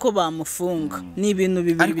mvuze ko bamufunga ni ibintu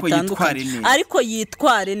bibiri bitandukanye ariko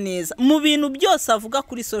yitware neza mu bintu byose avuga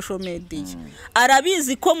kuri social media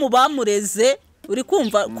arabizi ko mu bamureze uri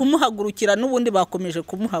kumva kumuhagurukira n'ubundi bakomeje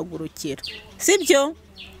kumuhagurukira sibyo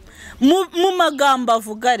mu magambo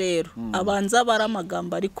avuga rero abanza bara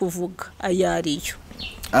amagambo ari kuvuga ayariyo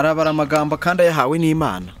arabara amagambo kandi yahawe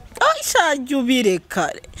n'Imana shajya ubireka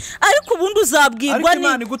ariko ubundi uzabwirwa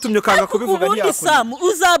Imana igutumye ukanga kubivuga ntiyakora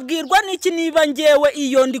uzabwirwa n'iki niba ngewe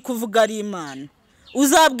iyo ndi kuvuga ari Imana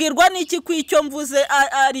uzabwirwa n'iki ko icyo mvuze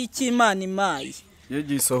ari icy'Imana imaye iyo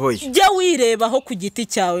gisohoye jya wirebaho ku giti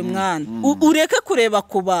cyawe mwana ureke kureba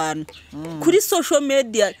ku bantu kuri social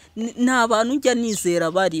media nta bantu njya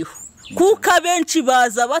nizera bariho kuko abenshi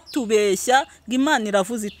baza batubeshya ngo Imana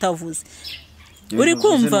iravuze itavuze uri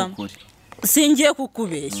kumva singiye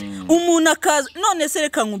kukubeshya umuntu akaza none se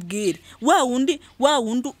reka nkubwire wa wundi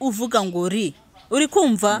uvuga ngo ri uri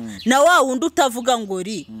kumva na wa wundi utavuga ngo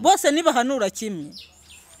ri bose nibahanura kimwe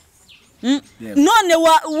none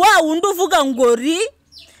wa wundi uvuga ngo ri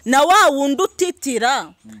na wa wundi utitira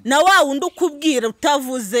na wa wundi ukubwira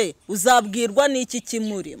utavuze uzabwirwa n'iki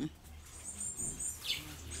kimurimo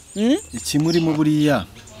ikimurimo buriya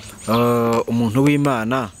umuntu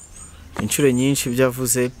w'Imana inshuro nyinshi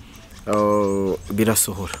byavuze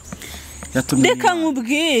birasohora reka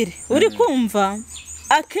nkubwire uri kumva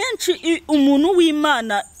akenshi umuntu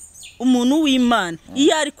w'Imana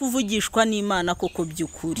iyo ari kuvugishwa n'Imana koko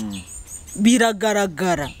by'ukuri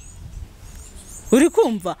biragaragara uri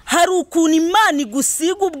kumva hari ukuntu Imana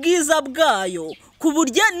igusiga ubwiza bwayo ku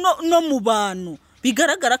buryo no mu bantu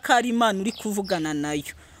bigaragara ko ari Imana uri kuvugana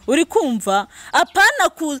nayo uri kumva apana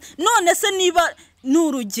none se niba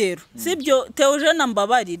n'urugero sibyo Theogene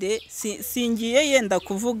mbabarire singiye yenda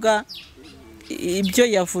kuvuga ibyo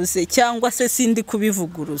yavuze cyangwa se sindi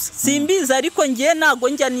kubivuguruza simbiza ariko ngiye nago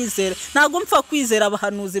njya nizera nago mpfa kwizera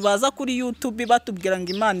abahanuzi baza kuri YouTube batubwira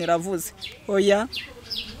ngo Imana iravuze oya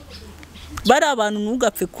bari abantu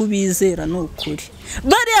ntugapfe kubizera n'ukuri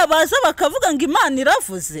bari abaza bakavuga ngo Imana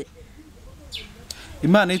iravuze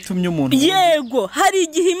Imana itumye umuntu yego hari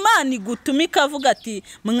igihe Imana igutuma ikavuga ati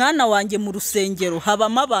mwana wanjye mu rusengero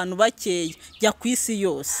habamo abantu bakeya jya ku isi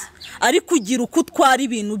yose ariko ugira uko utwara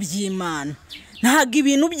ibintu by'Imana ntago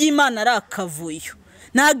ibintu by'Imana ari akavuyo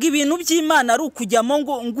ntago ibintu by'Imana ari ukujyamo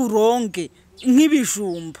ngo uronge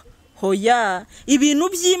nk'ibijumba hoya ibintu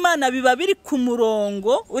by'Imana biba biri ku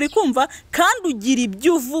murongo uri kumva kandi ugira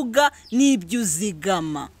ibyo uvuga n'ibyo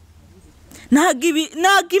uzigama ntabwo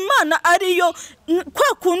Imana ariyo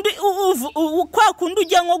kwa kundi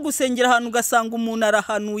ujya nko gusengera ahantu ugasanga umuntu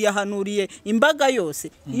arahanuriye imbaga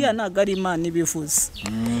yose iya ntabwo ari Imana ibivuze.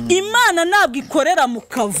 Imana ntabwo ikorera mu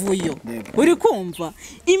kavuyo, uri kumva?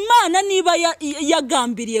 Imana niba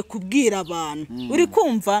yagambiriye kubwira abantu, uri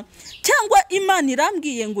kumva? Cyangwa Imana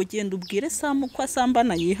irambwiye ngo genda ubwire Samu ko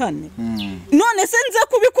asambana yihane, none se nze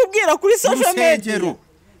kubikubwira kuri social media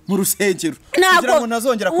mu rusengero kugira ngo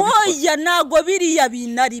nazongera kubikora? Oya, ntago biriya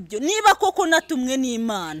binari byo. Niba koko natumwe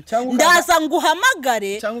n'Imana ndaza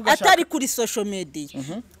nguhamagare atari kuri social media,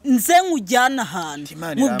 nze nkujyana ahantu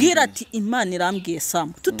mubwira ati Imana irambwiye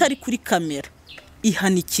Samu tutari kuri kamera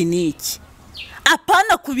ihana iki n'iki,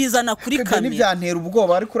 apana kubizana kuri kamera. Nibyantera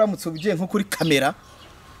ubwoba ariko uramutse ubigiye nko kuri kamera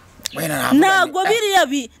ntago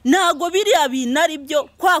biriya binari byo.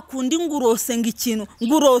 Kwa kundi ngurose ngo ikintu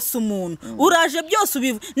ngurose umuntu uraje byose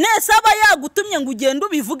ubivuga, nese aba yagutumye ngo ugende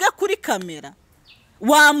ubivuge kuri kamera,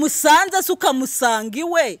 wamusanze se ukamusanga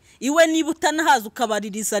iwe niba utanahaza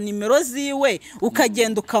ukabaririza nimero ziwe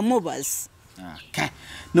ukagenda ukamubaza.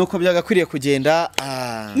 nuko byagakwiriye kugenda.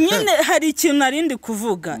 Nyine hari ikintu narindi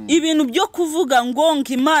kuvuga, ibintu byo kuvuga ngo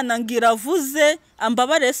Imana ngiravuze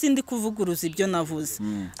ambabare sindi kuvuguruza ibyo navuze,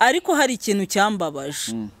 ariko hari ikintu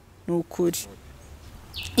cyambabaje nukuri.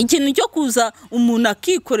 Ikintu cyo kuza umuntu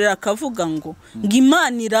akikorera akavuga ngo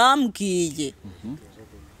Imana irambwiye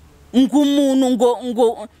ngo umuntu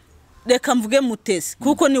ngo reka mvuge Mutesi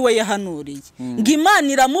kuko niwe yahanuriye, ngo Imana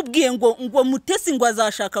iramubwiye ngo Mutesi ngo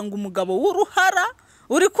azashaka ngo umugabo w'uruhara,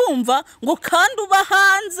 uri kumva? Ngo kandi uba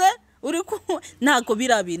hanze, uri kumva? Ntago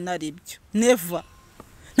birabinari byo, never.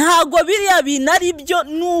 Ntago biriya binari byo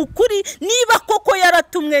nukuri. Niba koko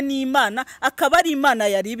yaratumwe n'Imana akaba ari Imana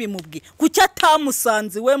yari bimubwiye, kuki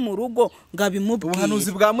atamusanze we mu rugo ngabimubwiye?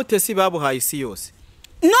 Ubuhanuzi bwa Mutesi babuhaye isi yose,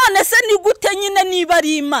 none se ni gute nyine niba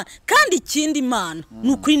ari Imana? Kandi ikindi Imana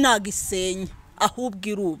nukuri nagisenya ahubwo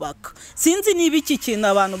irubaka. Sinzi niba iki kintu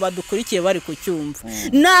abantu badukurikiye bari kucyumva.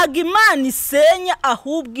 Ntago Imana isenya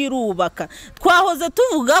ahubwo irubaka. Twahoze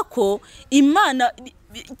tuvuga ko Imana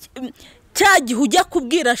cyagihe ujya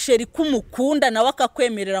kubwira sheri kumukunda nawe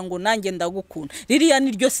akakwemerera ngo nanjye ndagukunda, ririya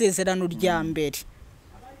niryo sezerano rya mbere,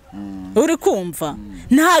 uri kumva?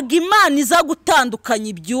 Ntago Imana iza gutandukanya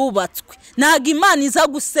ibyubatswe, ntago Imana iza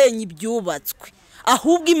gusenya ibyubatswe,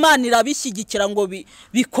 ahubwo Imana irabishyigikira ngo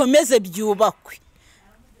bikomeze byubakwe.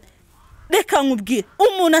 Reka nkubwire,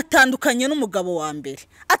 umuntu atandukanye n'umugabo wa mbere,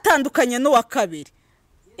 atandukanye n'uwa kabiri,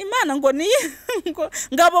 Imana ngo ni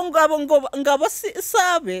ngabo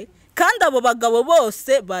sabe, kandi abo bagabo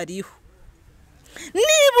bose bariho.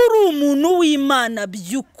 Niba uri umuntu w'Imana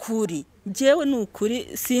by'ukuri, njyewe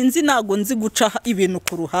nukuri sinzi, nago nzi guca ibintu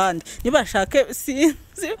ku ruhande nibashake,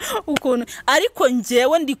 sinzi ukuntu, ariko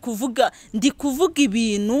njyewe ndi kuvuga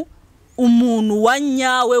ibintu umuntu wa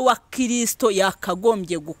nyawe wa Kristo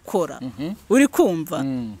yakagombye gukora, uri kumva?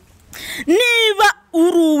 Niba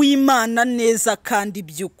uri uw'Imana neza kandi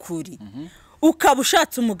by'ukuri, ukaba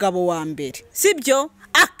ushatse umugabo wa mbere, sibyo?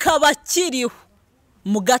 Akaba akiriho,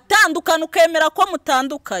 mugatandukana ukemera ko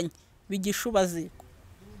mutandukanye, bigishubaziko.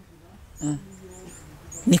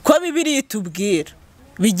 Niko Bibiliya itubwira,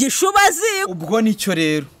 bigishubaziko. Ubwo nicyo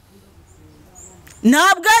rero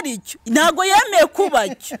ntabwo ari cyo, ntabwo yemeye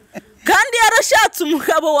kuba cyo. Kandi yarashatse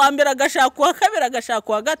umugabo wa mbere agashaka uwa kabiri agashaka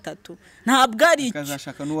uwa gatatu, ntabwo ari cyo.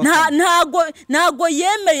 Ntabwo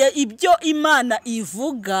yemeye ibyo Imana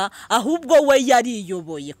ivuga, ahubwo we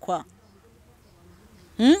yariyoboye kwa.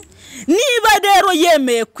 Niba rero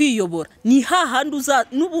yemeye kwiyobora, ni hahandi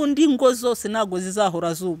n'ubundi ngo zose ntago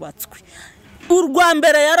zizahora zubatswe. Urwa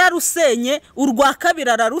mbere yararusenye, urwa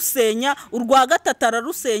kabiri ararusenya, urwa gatatu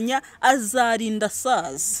ararusenya, azarinda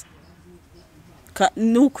saza.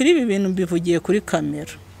 Nukuri ibi bintu bivugiye kuri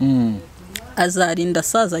kamera. Azarinda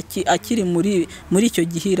saza akiri muri icyo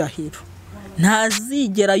gihirahiro,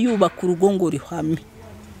 ntazigera yubaka urugo ngo rihame.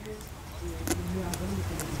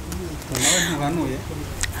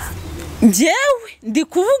 Njyewe ndi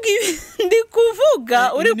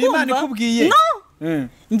kuvuga uri kumva? No,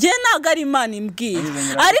 njye ntago ari Imana imbwiye,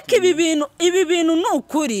 ariko ibi bintu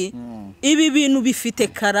nukuri, ibi bintu bifite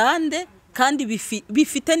karande kandi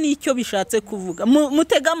bifite n'icyo bishatse kuvuga.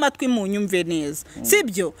 Mutega amatwi munyumve neza,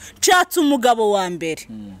 sibyo? Nshatse umugabo wa mbere,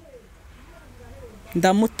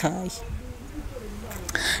 ndamutaye.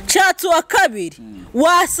 Nshatse uwa kabiri,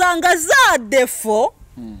 wasanga za defo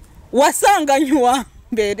wasanganye uwa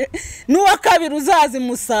mbere n'uwa kabiri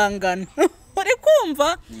uzazimusangana, uri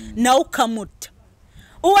kumva? Nawe ukamuta.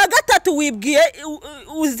 Uwa gatatu wibwiye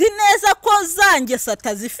uzi neza ko zangeso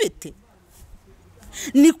atazifite.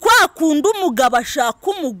 Ni kwa kundi umugabo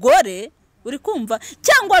ashaka umugore uri kumva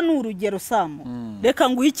cyangwa n'urugero Samu reka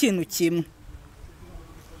nguhe ikintu kimwe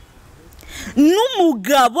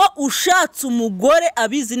n'umugabo ushatse umugore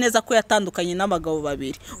abizi neza ko yatandukanye n'abagabo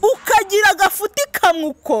babiri ukagira agafuti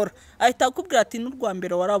kamukora ahita akubwira ati n'urwa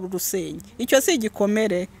mbere waraburusenye icyo si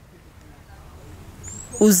igikomere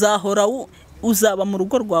uzaba mu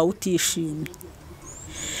rugo rwawe utishimye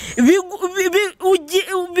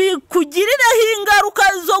bikugiriraho ingaruka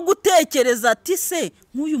zo gutekereza ati se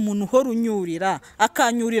nk'uyu muntu uhora unyurira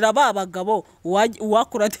akanyurira ba bagabo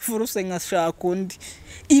uwakora divorce nkashaka undi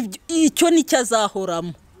icyo nicyo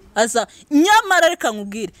azahoramo nyamara reka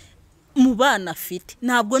nkubwire mu bana afite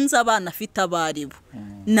ntabwo nzi abana afite abaribo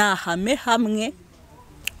nahame hamwe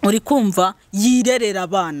uri kumva yirerera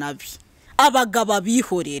abana be abagabo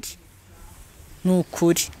abihorere ni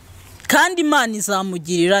ukuri kandi Imana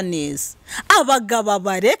izamugirira neza abagabo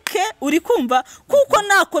bareke uri kumva kuko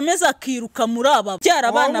nakomeza akiruka muri aba byara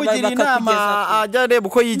abana bakakugeza ajya reba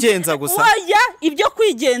uko yigenza gusa oya ibyo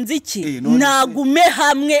kwigenza iki nagume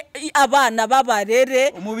hamwe abana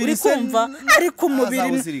babarere uri kumva ariko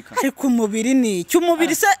umubiri ni iki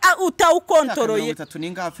umubiri se utawukontoroye 30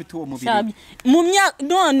 ninga afite uwo mubiri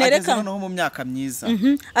none reka ageze no mu myaka myiza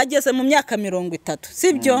ageze mu myaka 30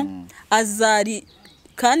 sibyo azari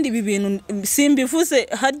kandi ibi bintu simbivuze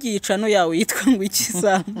harya icano yawe yitwa ngo iki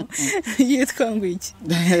Samu yitwa ngo iki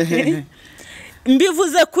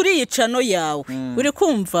mbivuze kuri icano yawe uri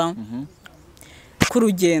kumva ku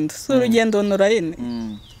rugendo urugendo norarine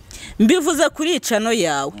mbivuze kuri icano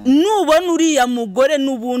yawe nubona uriya mugore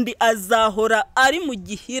n'ubundi azahora ari mu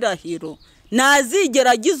gihirahiro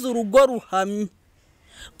nazigera agize urugo ruhamye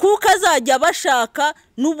kuko azajya bashaka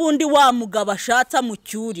n'ubundi wa mugabo ashatse mu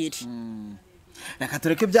cyurire reka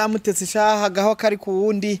tureke byamutetse ishahagaho kari ku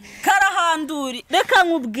wundi karahanduri reka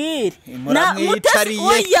nkubwire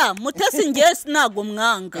mutesi ngese nago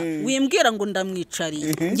mwanga wimbwira ngo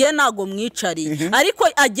ndamwicariye nge nago mwicariye ariko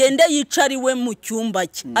agende yicariwe mu cyumba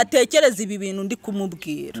cye atekereza ibi bintu ndi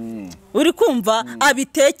kumubwira uri kumva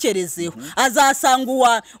abitekerezeho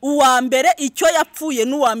azasanga uwa mbere icyo yapfuye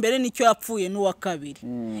n'uwa mbere nicyo yapfuye n'uwa kabiri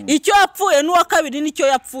icyo yapfuye n'uwa kabiri nicyo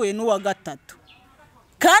yapfuye n'uwa gatatu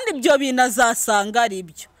kandi ibyo bintu azasanga ari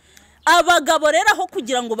byo abagabo rero aho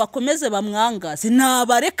kugira ngo bakomeze bamwangaze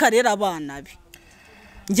nabareka rero abana be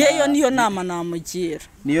ngeyo niyo nama namugira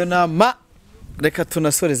niyo nama reka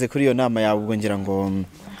tunasoreze kuri iyo nama yawe ubwo ngira ngo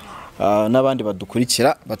n'abandi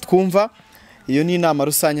badukurikira batwumva iyo ni inama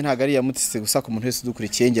rusange ntago ari yamutse gusa ku muntu wese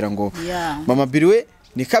udukurikiye ngira ngo mama biriwe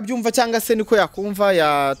nikabyumva cyangwa se niko yakumva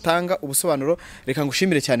yatanga ubusobanuro reka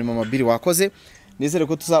ngushimire cyane mama biri wakoze nizere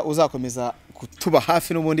ko uzakomeza kutuba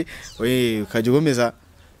hafi n'ubundi ukajya ugomeza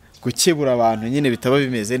gukebura abantu nyine bitaba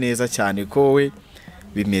bimeze neza cyane ko we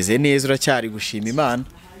bimeze neza uracyari gushima Imana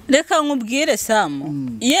reka nkubwire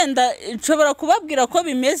Samu yenda nshobora kubabwira ko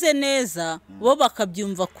bimeze neza bo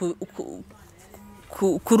bakabyumva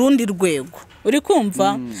ku rundi rwego uri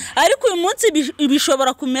kumva ariko uyu munsi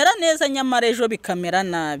bishobora kumera neza nyamara ejo bikamera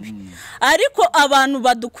nabi ariko abantu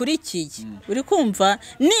badukurikiye uri kumva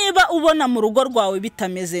niba ubona mu rugo rwawe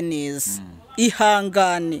bitameze neza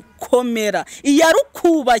ihangane komera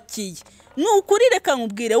iyarukubakiye nukuri reka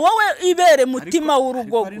nkubwire wowe ibere mutima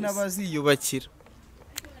w'urugo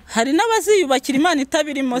hari n'abaziyubakira Imana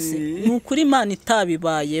itabirimo se nukuri Imana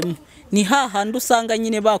itabibayemo ni hahandi usanga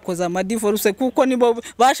nyine bakoze amadivorce kuko nibo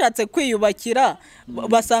bashatse kwiyubakira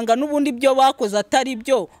basanga n'ubundi byo bakoze atari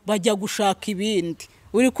byo bajya gushaka ibindi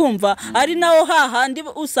uri kumva ari naho hahandi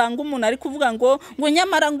usanga umuntu ari kuvuga ngo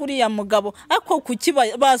nyamara nguriya mugabo ako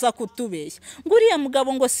baza kutubeshya nguriya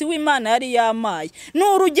mugabo ngo si w'Imana yari yamaye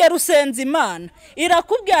n'urugero usenze Imana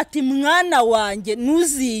irakubwira ati mwana wanjye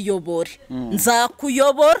ntuziyobore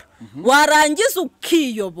nzakuyobora warangiza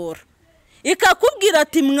ukiyobora ikakubwira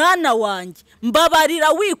ati mwana wanjye mbabarira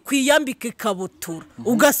wikwiyambika ikabutura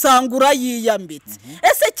ugasanga urayiyambitse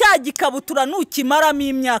ese cya gikabutura nukimaramo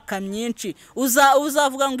imyaka myinshi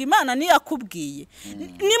uzavuga ngo Imana niyakubwiye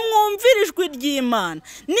nimwumvira ijwi ry'Imana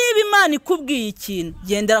niba Imana ikubwiye ikintu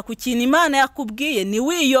gendera ku kintu Imana yakubwiye ni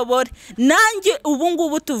wiyobore nanjye ubu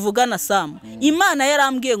ngubu tuvugana Samu Imana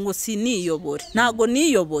yarambwiye ngo siniyobore ntago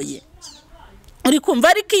niyoboye uri kumva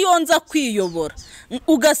ariko iyo nza kwiyobora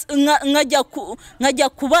nkajya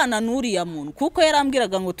kubana n'uriya muntu kuko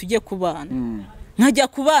yarambwiraga ngo tujye kubana nkajya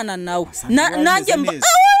kubana nawe nanjye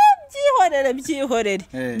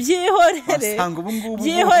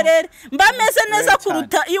byihorere mbameze neza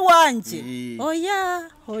kuruta iwanjye oya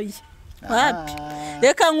wapi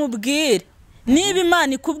reka nkubwire niba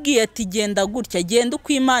Imana ikubwiye ati genda gutya genda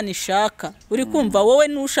uko Imana ishaka uri kumva wowe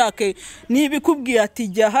nushake niba ikubwiye ati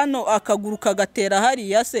jya hano akaguru kagatera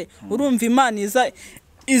hariya se urumva Imana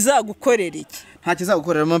izagukorera iki? nta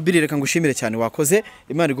kizagukorera. Mabiri reka ngushimire cyane wakoze,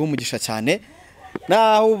 Imana iguhe umugisha cyane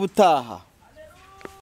naho ubutaha.